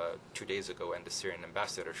 2 days ago, and the Syrian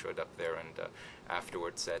ambassador showed up there and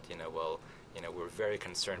afterwards said, we're very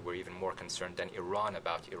concerned, we're even more concerned than Iran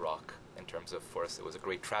about Iraq, in terms of, for us, it was a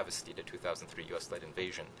great travesty, the 2003 US-led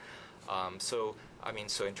invasion. So in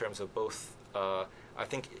terms of both, I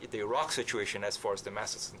think the Iraq situation, as far as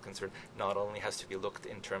Damascus is concerned, not only has to be looked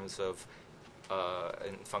in terms of,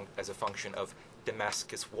 as a function of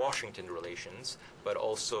Damascus-Washington relations, but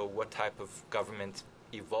also what type of government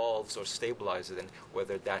evolves or stabilizes, and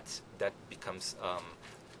whether that becomes,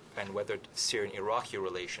 and whether Syrian-Iraqi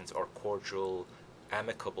relations are cordial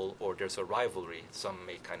amicable or there's a rivalry. Some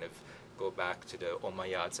may kind of go back to the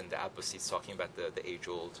Umayyads and the Abbasids, talking about the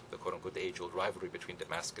age-old, the quote-unquote the age-old rivalry between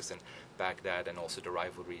Damascus and Baghdad, and also the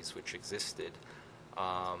rivalries which existed.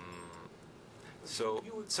 So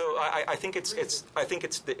I think it's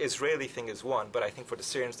the Israeli thing is one, but I think for the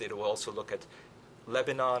Syrians they will also look at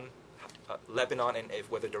Lebanon, and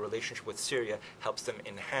whether the relationship with Syria helps them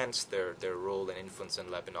enhance their role and influence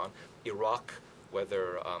in Lebanon. Iraq,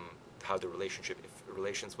 whether how the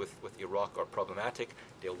relations with Iraq are problematic,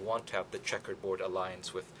 they'll want to have the checkerboard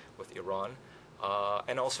alliance with Iran,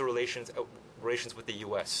 and also relations with the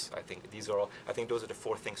U.S. I think those are the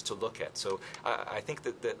four things to look at. So I think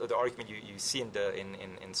that the argument you see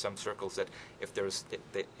in some circles that if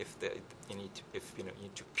you need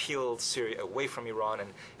to peel Syria away from Iran,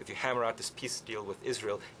 and if you hammer out this peace deal with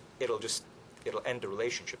Israel, it'll end the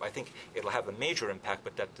relationship. I think it'll have a major impact,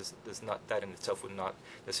 but that in itself would not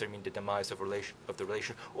necessarily mean the demise of the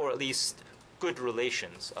relation, or at least good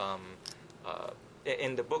relations.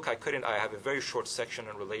 In the book, I have a very short section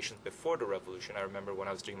on relations before the revolution. I remember when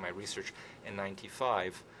I was doing my research in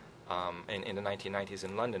 '95, in the 1990s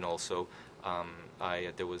in London. Also,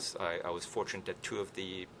 I was fortunate that two of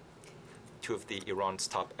the Iran's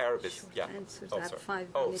top Arabists. Sure, Yeah. answer Oh, that. sorry. 5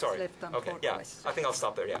 Oh, minutes sorry. left on Okay. four Yeah. questions. I think I'll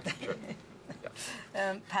stop there. Yeah. Sure.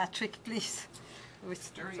 Yeah. Patrick, please. We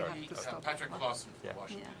still During have to stop. Patrick Clausen from Yeah.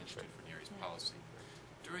 Washington Yeah. Institute for Near East Policy.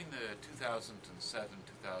 During the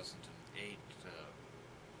 2007-2008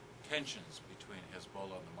 tensions between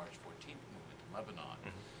Hezbollah and the March 14th movement in Lebanon,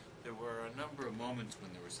 there were a number of moments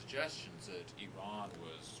when there were suggestions that Iran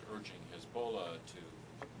was urging Hezbollah to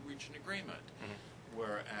reach an agreement,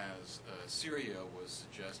 whereas Syria was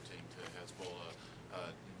suggesting to Hezbollah,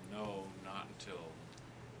 no, not until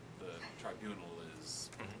the tribunal is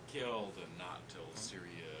killed and not until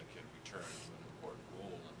Syria can return to an important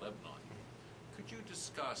role in Lebanon. Could you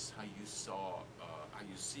discuss how you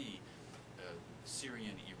see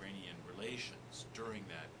Syrian-Iranian relations during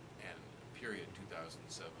that period,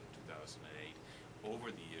 2007-2008,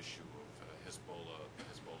 over the issue of Hezbollah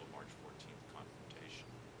March 14th confrontation?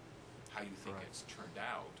 How you think it's turned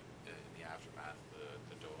out in the aftermath of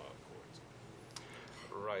the Doha Accords?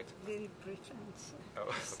 Right. Very brief answer. Oh,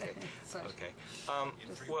 okay. Sorry. Okay. In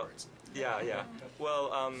 3 Well, words. yeah.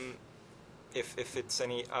 Well, if it's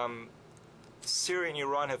any, Syria and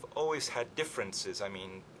Iran have always had differences. I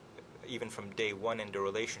mean, even from day one in the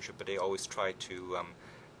relationship, but they always try to,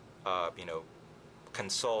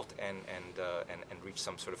 consult and reach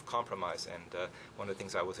some sort of compromise. And one of the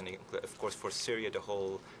things of course, for Syria, the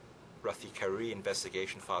whole Rafiq Hariri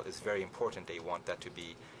investigation file is very important. They want that to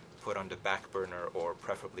be put on the back burner or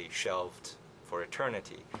preferably shelved for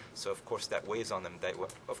eternity. So of course that weighs on them. That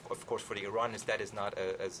of course for the Iranians that is not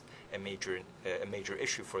as a major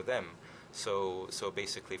issue for them. So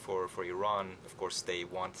basically for Iran, of course they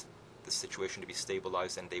want the situation to be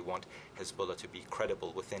stabilized and they want Hezbollah to be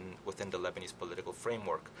credible within the Lebanese political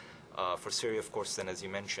framework. For Syria, of course, then as you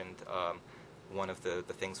mentioned, one of the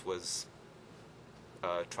things was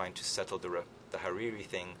trying to settle the Hariri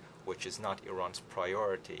thing, which is not Iran's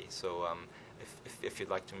priority. So if you'd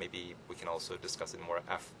like to, maybe we can also discuss it more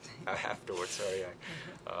afterwards. Sorry.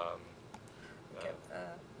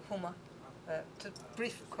 Huma,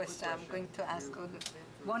 brief question. I'm going to ask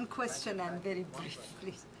one question and very brief,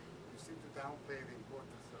 please. You seem to downplay the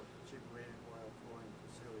importance of cheap Iranian oil flowing to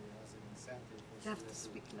Syria as an incentive for You have to Syria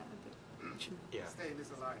speak louder. Yeah. stay in this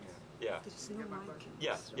alliance. Yeah. There's no mic.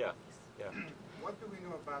 Yeah. What do we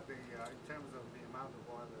know about in terms of the amount of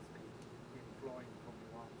oil that's been flowing from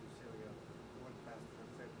Iran to Syria over the past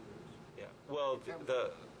 30 years? Yeah. Well,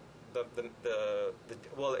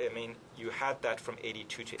 well, I mean, you had that from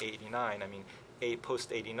 82 to 89. I mean,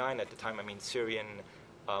 post 89 at the time. I mean, Syrian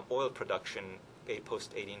oil production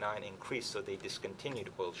post 89 increased, so they discontinued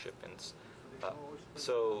oil shipments.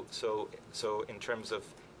 So in terms of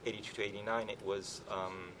 82 to 89, it was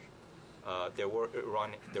there were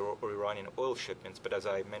Iranian oil shipments, but as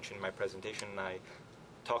I mentioned in my presentation, and I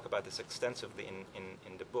talk about this extensively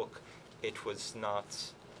in the book, it was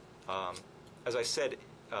not, as I said,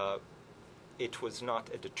 it was not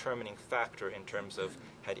a determining factor in terms of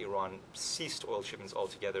had Iran ceased oil shipments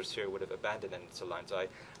altogether, Syria would have abandoned its alliance. I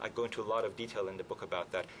go into a lot of detail in the book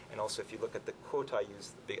about that, and also if you look at the quote I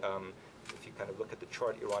used, if you kind of look at the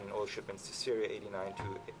chart, Iranian oil shipments to Syria 89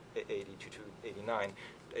 to 82 to 89,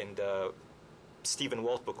 in the Stephen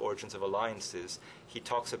Walt book, Origins of Alliances, he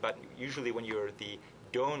talks about usually when you're the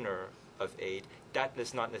donor of aid, that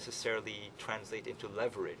does not necessarily translate into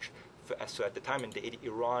leverage. So at the time,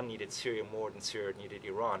 Iran needed Syria more than Syria needed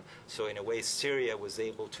Iran. So in a way, Syria was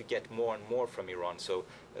able to get more and more from Iran. So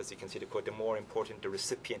as you can see the quote, the more important the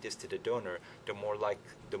recipient is to the donor, the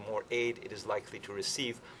more aid it is likely to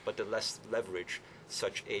receive, but the less leverage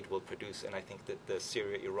such aid will produce. And I think that the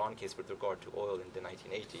Syria-Iran case with regard to oil in the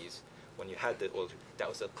 1980s, when you had the oil, that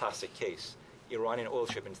was a classic case. Iranian oil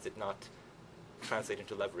shipments did not translate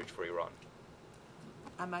into leverage for Iran.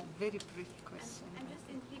 A very brief question. I'm just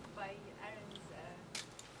intrigued by Aaron's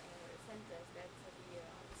sentence that the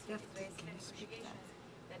Israeli investigations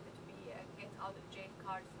that it will be a get out of jail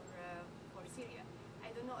card for Syria.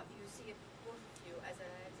 I don't know if you see it, both of you, as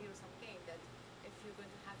a zero-sum game, that if you're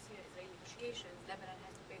going to have Syria-Israeli negotiations, Lebanon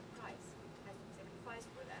has to pay the price, has to sacrifice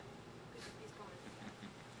for that. Could you please comment on that?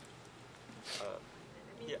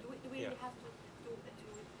 I mean, yeah, do we really yeah. have to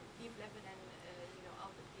leave Lebanon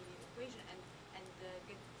out of the equation and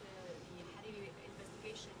get the Hariri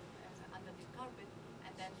investigation under the carpet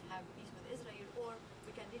and then have peace with Israel, or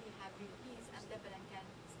we can really have real peace and Lebanon can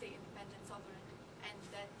stay independent, sovereign, and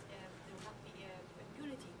that there will not be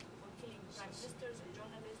impunity for killing prime ministers and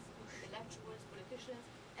journalists, intellectuals, politicians,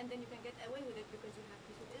 and then you can get away with it because you have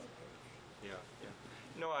peace with Israel. Yeah.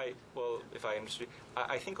 No, if I understood,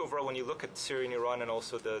 I think overall when you look at Syria and Iran and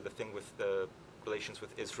also the thing with the relations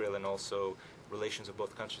with Israel and also relations of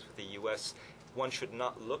both countries with the U.S., one should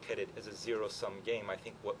not look at it as a zero-sum game. I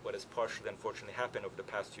think what has partially, unfortunately, happened over the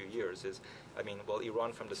past few years is,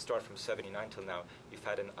 Iran from the start, from 79 till now, you've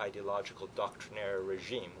had an ideological doctrinaire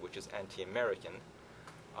regime, which is anti-American.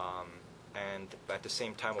 And at the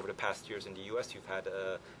same time, over the past years in the U.S., you've had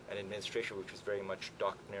an administration which is very much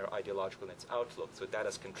doctrinaire ideological in its outlook. So that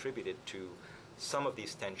has contributed to some of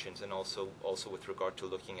these tensions, and also with regard to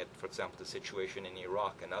looking at, for example, the situation in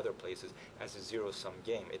Iraq and other places as a zero-sum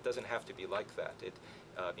game. It doesn't have to be like that.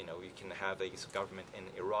 You can have a government in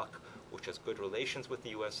Iraq which has good relations with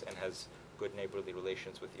the U.S. and has good neighborly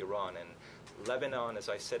relations with Iran. And Lebanon, as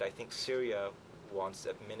I said, I think Syria wants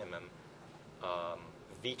at minimum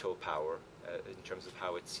veto power in terms of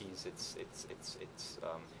how it sees its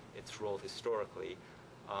role historically,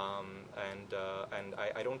 and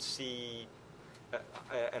I don't see.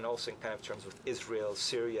 And also in kind of terms with Israel,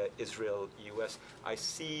 Syria, Israel, U.S., I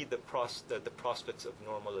see the prospects of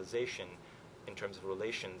normalization in terms of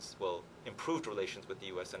relations, improved relations with the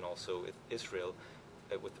U.S. and also with Israel,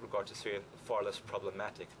 with regard to Syria, far less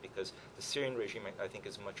problematic, because the Syrian regime, I think,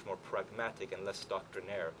 is much more pragmatic and less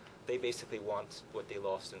doctrinaire. They basically want what they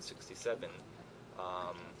lost in '67,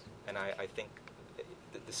 and I think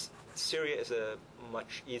Syria is a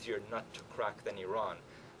much easier nut to crack than Iran.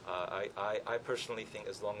 I personally think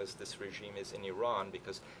as long as this regime is in Iran,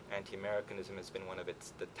 because anti-Americanism has been one of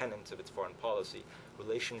the tenets of its foreign policy, the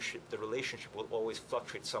relationship will always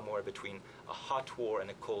fluctuate somewhere between a hot war and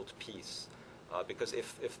a cold peace. Because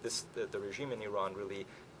if the regime in Iran really,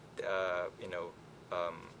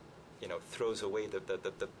 throws away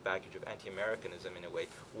the baggage of anti-Americanism in a way,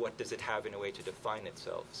 what does it have in a way to define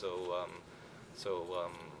itself?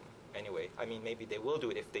 Anyway, maybe they will do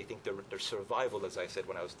it if they think their survival, as I said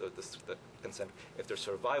when I was the consent, if their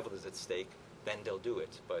survival is at stake, then they'll do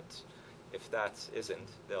it. But if that isn't,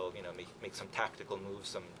 they'll make some tactical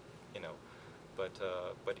moves, But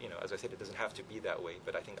as I said, it doesn't have to be that way.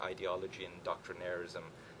 But I think ideology and doctrinairism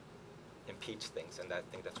impedes things, and I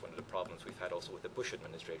think that's one of the problems we've had also with the Bush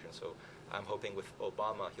administration. So I'm hoping with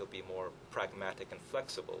Obama he'll be more pragmatic and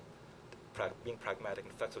flexible. Being pragmatic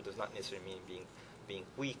and flexible does not necessarily mean being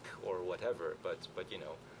weak or whatever, but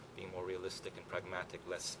being more realistic and pragmatic,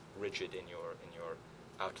 less rigid in your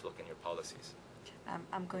outlook and your policies.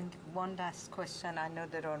 I'm going to one last question. I know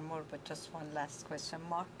there are more, but just one last question.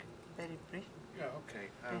 Mark, very brief. Yeah, okay.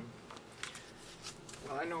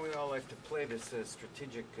 Well, I know we all like to play this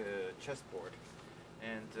strategic chessboard,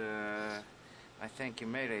 and I think you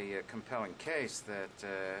made a compelling case that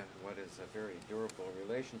what is a very durable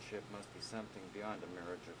relationship must be something beyond a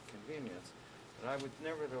marriage of convenience. But I would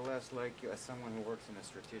nevertheless like you, as someone who works in a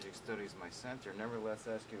strategic studies my center, nevertheless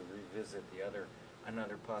ask you to revisit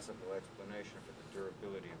another possible explanation for the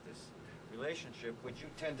durability of this relationship, which you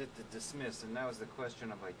tended to dismiss, and that was the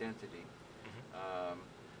question of identity.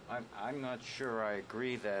 I'm not sure I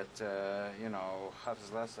agree that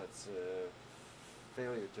Hafez al-Assad's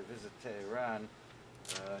failure to visit Tehran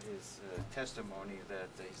is testimony that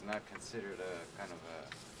he's not considered a kind of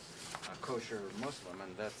a kosher Muslim,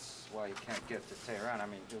 and that's why he can't get to Tehran.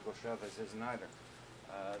 Hugo Chavez is neither.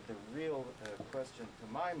 The real question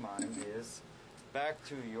to my mind is back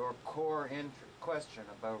to your core question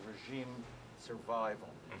about regime survival.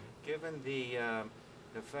 Given the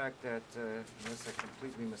the fact that, unless I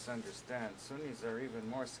completely misunderstand, Sunnis are even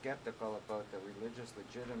more skeptical about the religious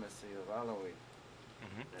legitimacy of Alawi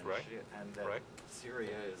than Right. Shia, and that Right.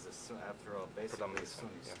 Syria is, after all, basically a Predominantly Sunni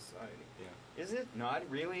Sunni, yeah. society. Yeah. Is it not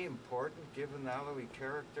really important, given the Alawi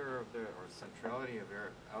character of the, or centrality of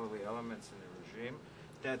their Alawi elements in the regime,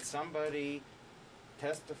 that somebody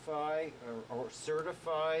testify or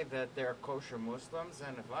certify that they're kosher Muslims?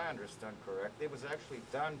 And if I understand correctly, it was actually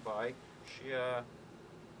done by Shia.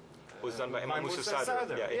 It was done by Imam Musa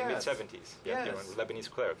Sadr, yeah, in the mid-70s. Yeah, Yes. Lebanese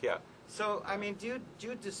cleric, yeah. So, I mean, do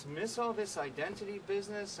you dismiss all this identity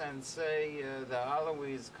business and say the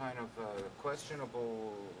Alawi's kind of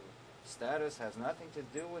questionable status has nothing to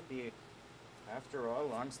do with the, after all,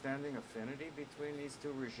 long-standing affinity between these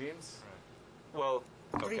two regimes? Well,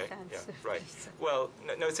 Brief okay, answer. yeah, right. Well,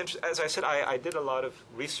 no, it's interesting. As I said, I did a lot of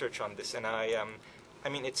research on this, and I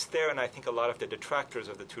mean, it's there, and I think a lot of the detractors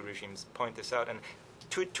of the two regimes point this out. And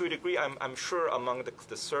to a degree, I'm sure among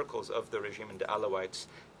the circles of the regime and the Alawites,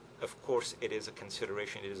 of course, it is a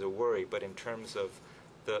consideration, it is a worry. But in terms of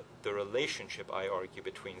the relationship, I argue,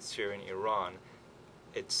 between Syria and Iran,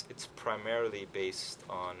 it's primarily based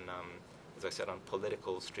on, as I said, on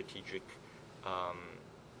political, strategic,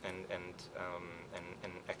 and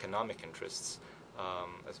economic interests.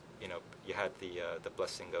 As you know, you had the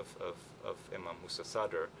blessing of Imam Musa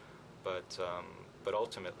Sadr, but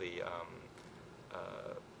ultimately,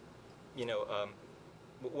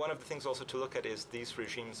 one of the things also to look at is these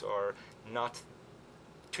regimes are not,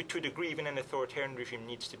 to a degree, even an authoritarian regime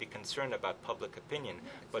needs to be concerned about public opinion.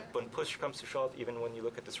 But when push comes to shove, even when you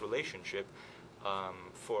look at this relationship,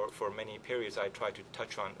 for many periods I try to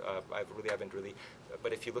touch on, I haven't really,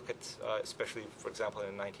 but if you look at, especially, for example,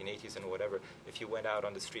 in the 1980s and whatever, if you went out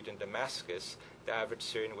on the street in Damascus, the average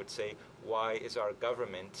Syrian would say, why is our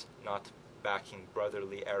government not backing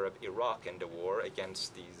brotherly Arab Iraq in the war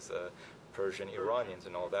against these Persian Iranians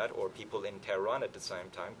and all that, or people in Tehran at the same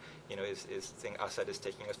time, is saying Assad is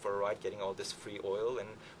taking us for a ride, getting all this free oil, and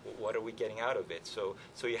what are we getting out of it? So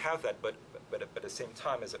you have that, but at the same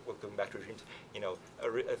time, as we're going back to regimes, an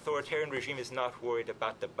authoritarian regime is not worried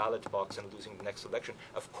about the ballot box and losing the next election.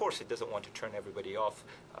 Of course, it doesn't want to turn everybody off,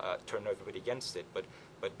 turn everybody against it, but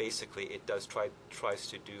basically it does tries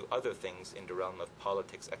to do other things in the realm of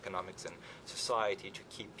politics, economics, and society to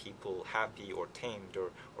keep people happy or tamed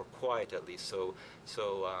or quiet at least. So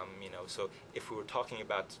if we were talking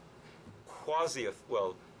about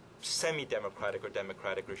semi-democratic or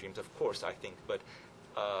democratic regimes, of course, I think, but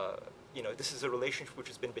this is a relationship which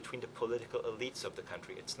has been between the political elites of the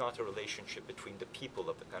country. It's not a relationship between the people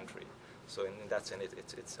of the country. So in that sense,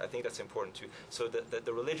 it's I think that's important too. So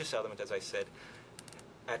the religious element, as I said,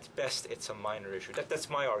 at best, it's a minor issue. That's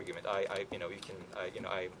my argument. I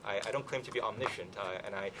don't claim to be omniscient,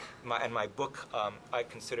 and my book, I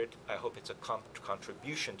consider it, I hope it's a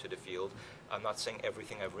contribution to the field. I'm not saying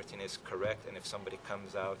everything I've written is correct, and if somebody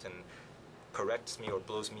comes out and corrects me or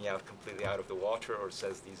blows me out completely out of the water or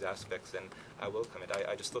says these aspects, then I welcome it.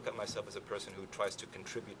 I just look at myself as a person who tries to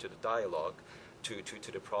contribute to the dialogue, to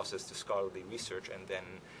the process, to scholarly research,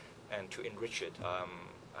 and to enrich it.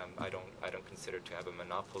 I don't consider to have a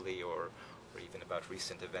monopoly or even about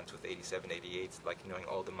recent events with 87, 88, like knowing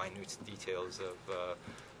all the minute details of.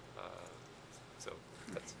 So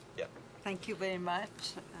that's yeah. Thank you very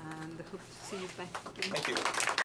much, and hope to see you back again. Thank you.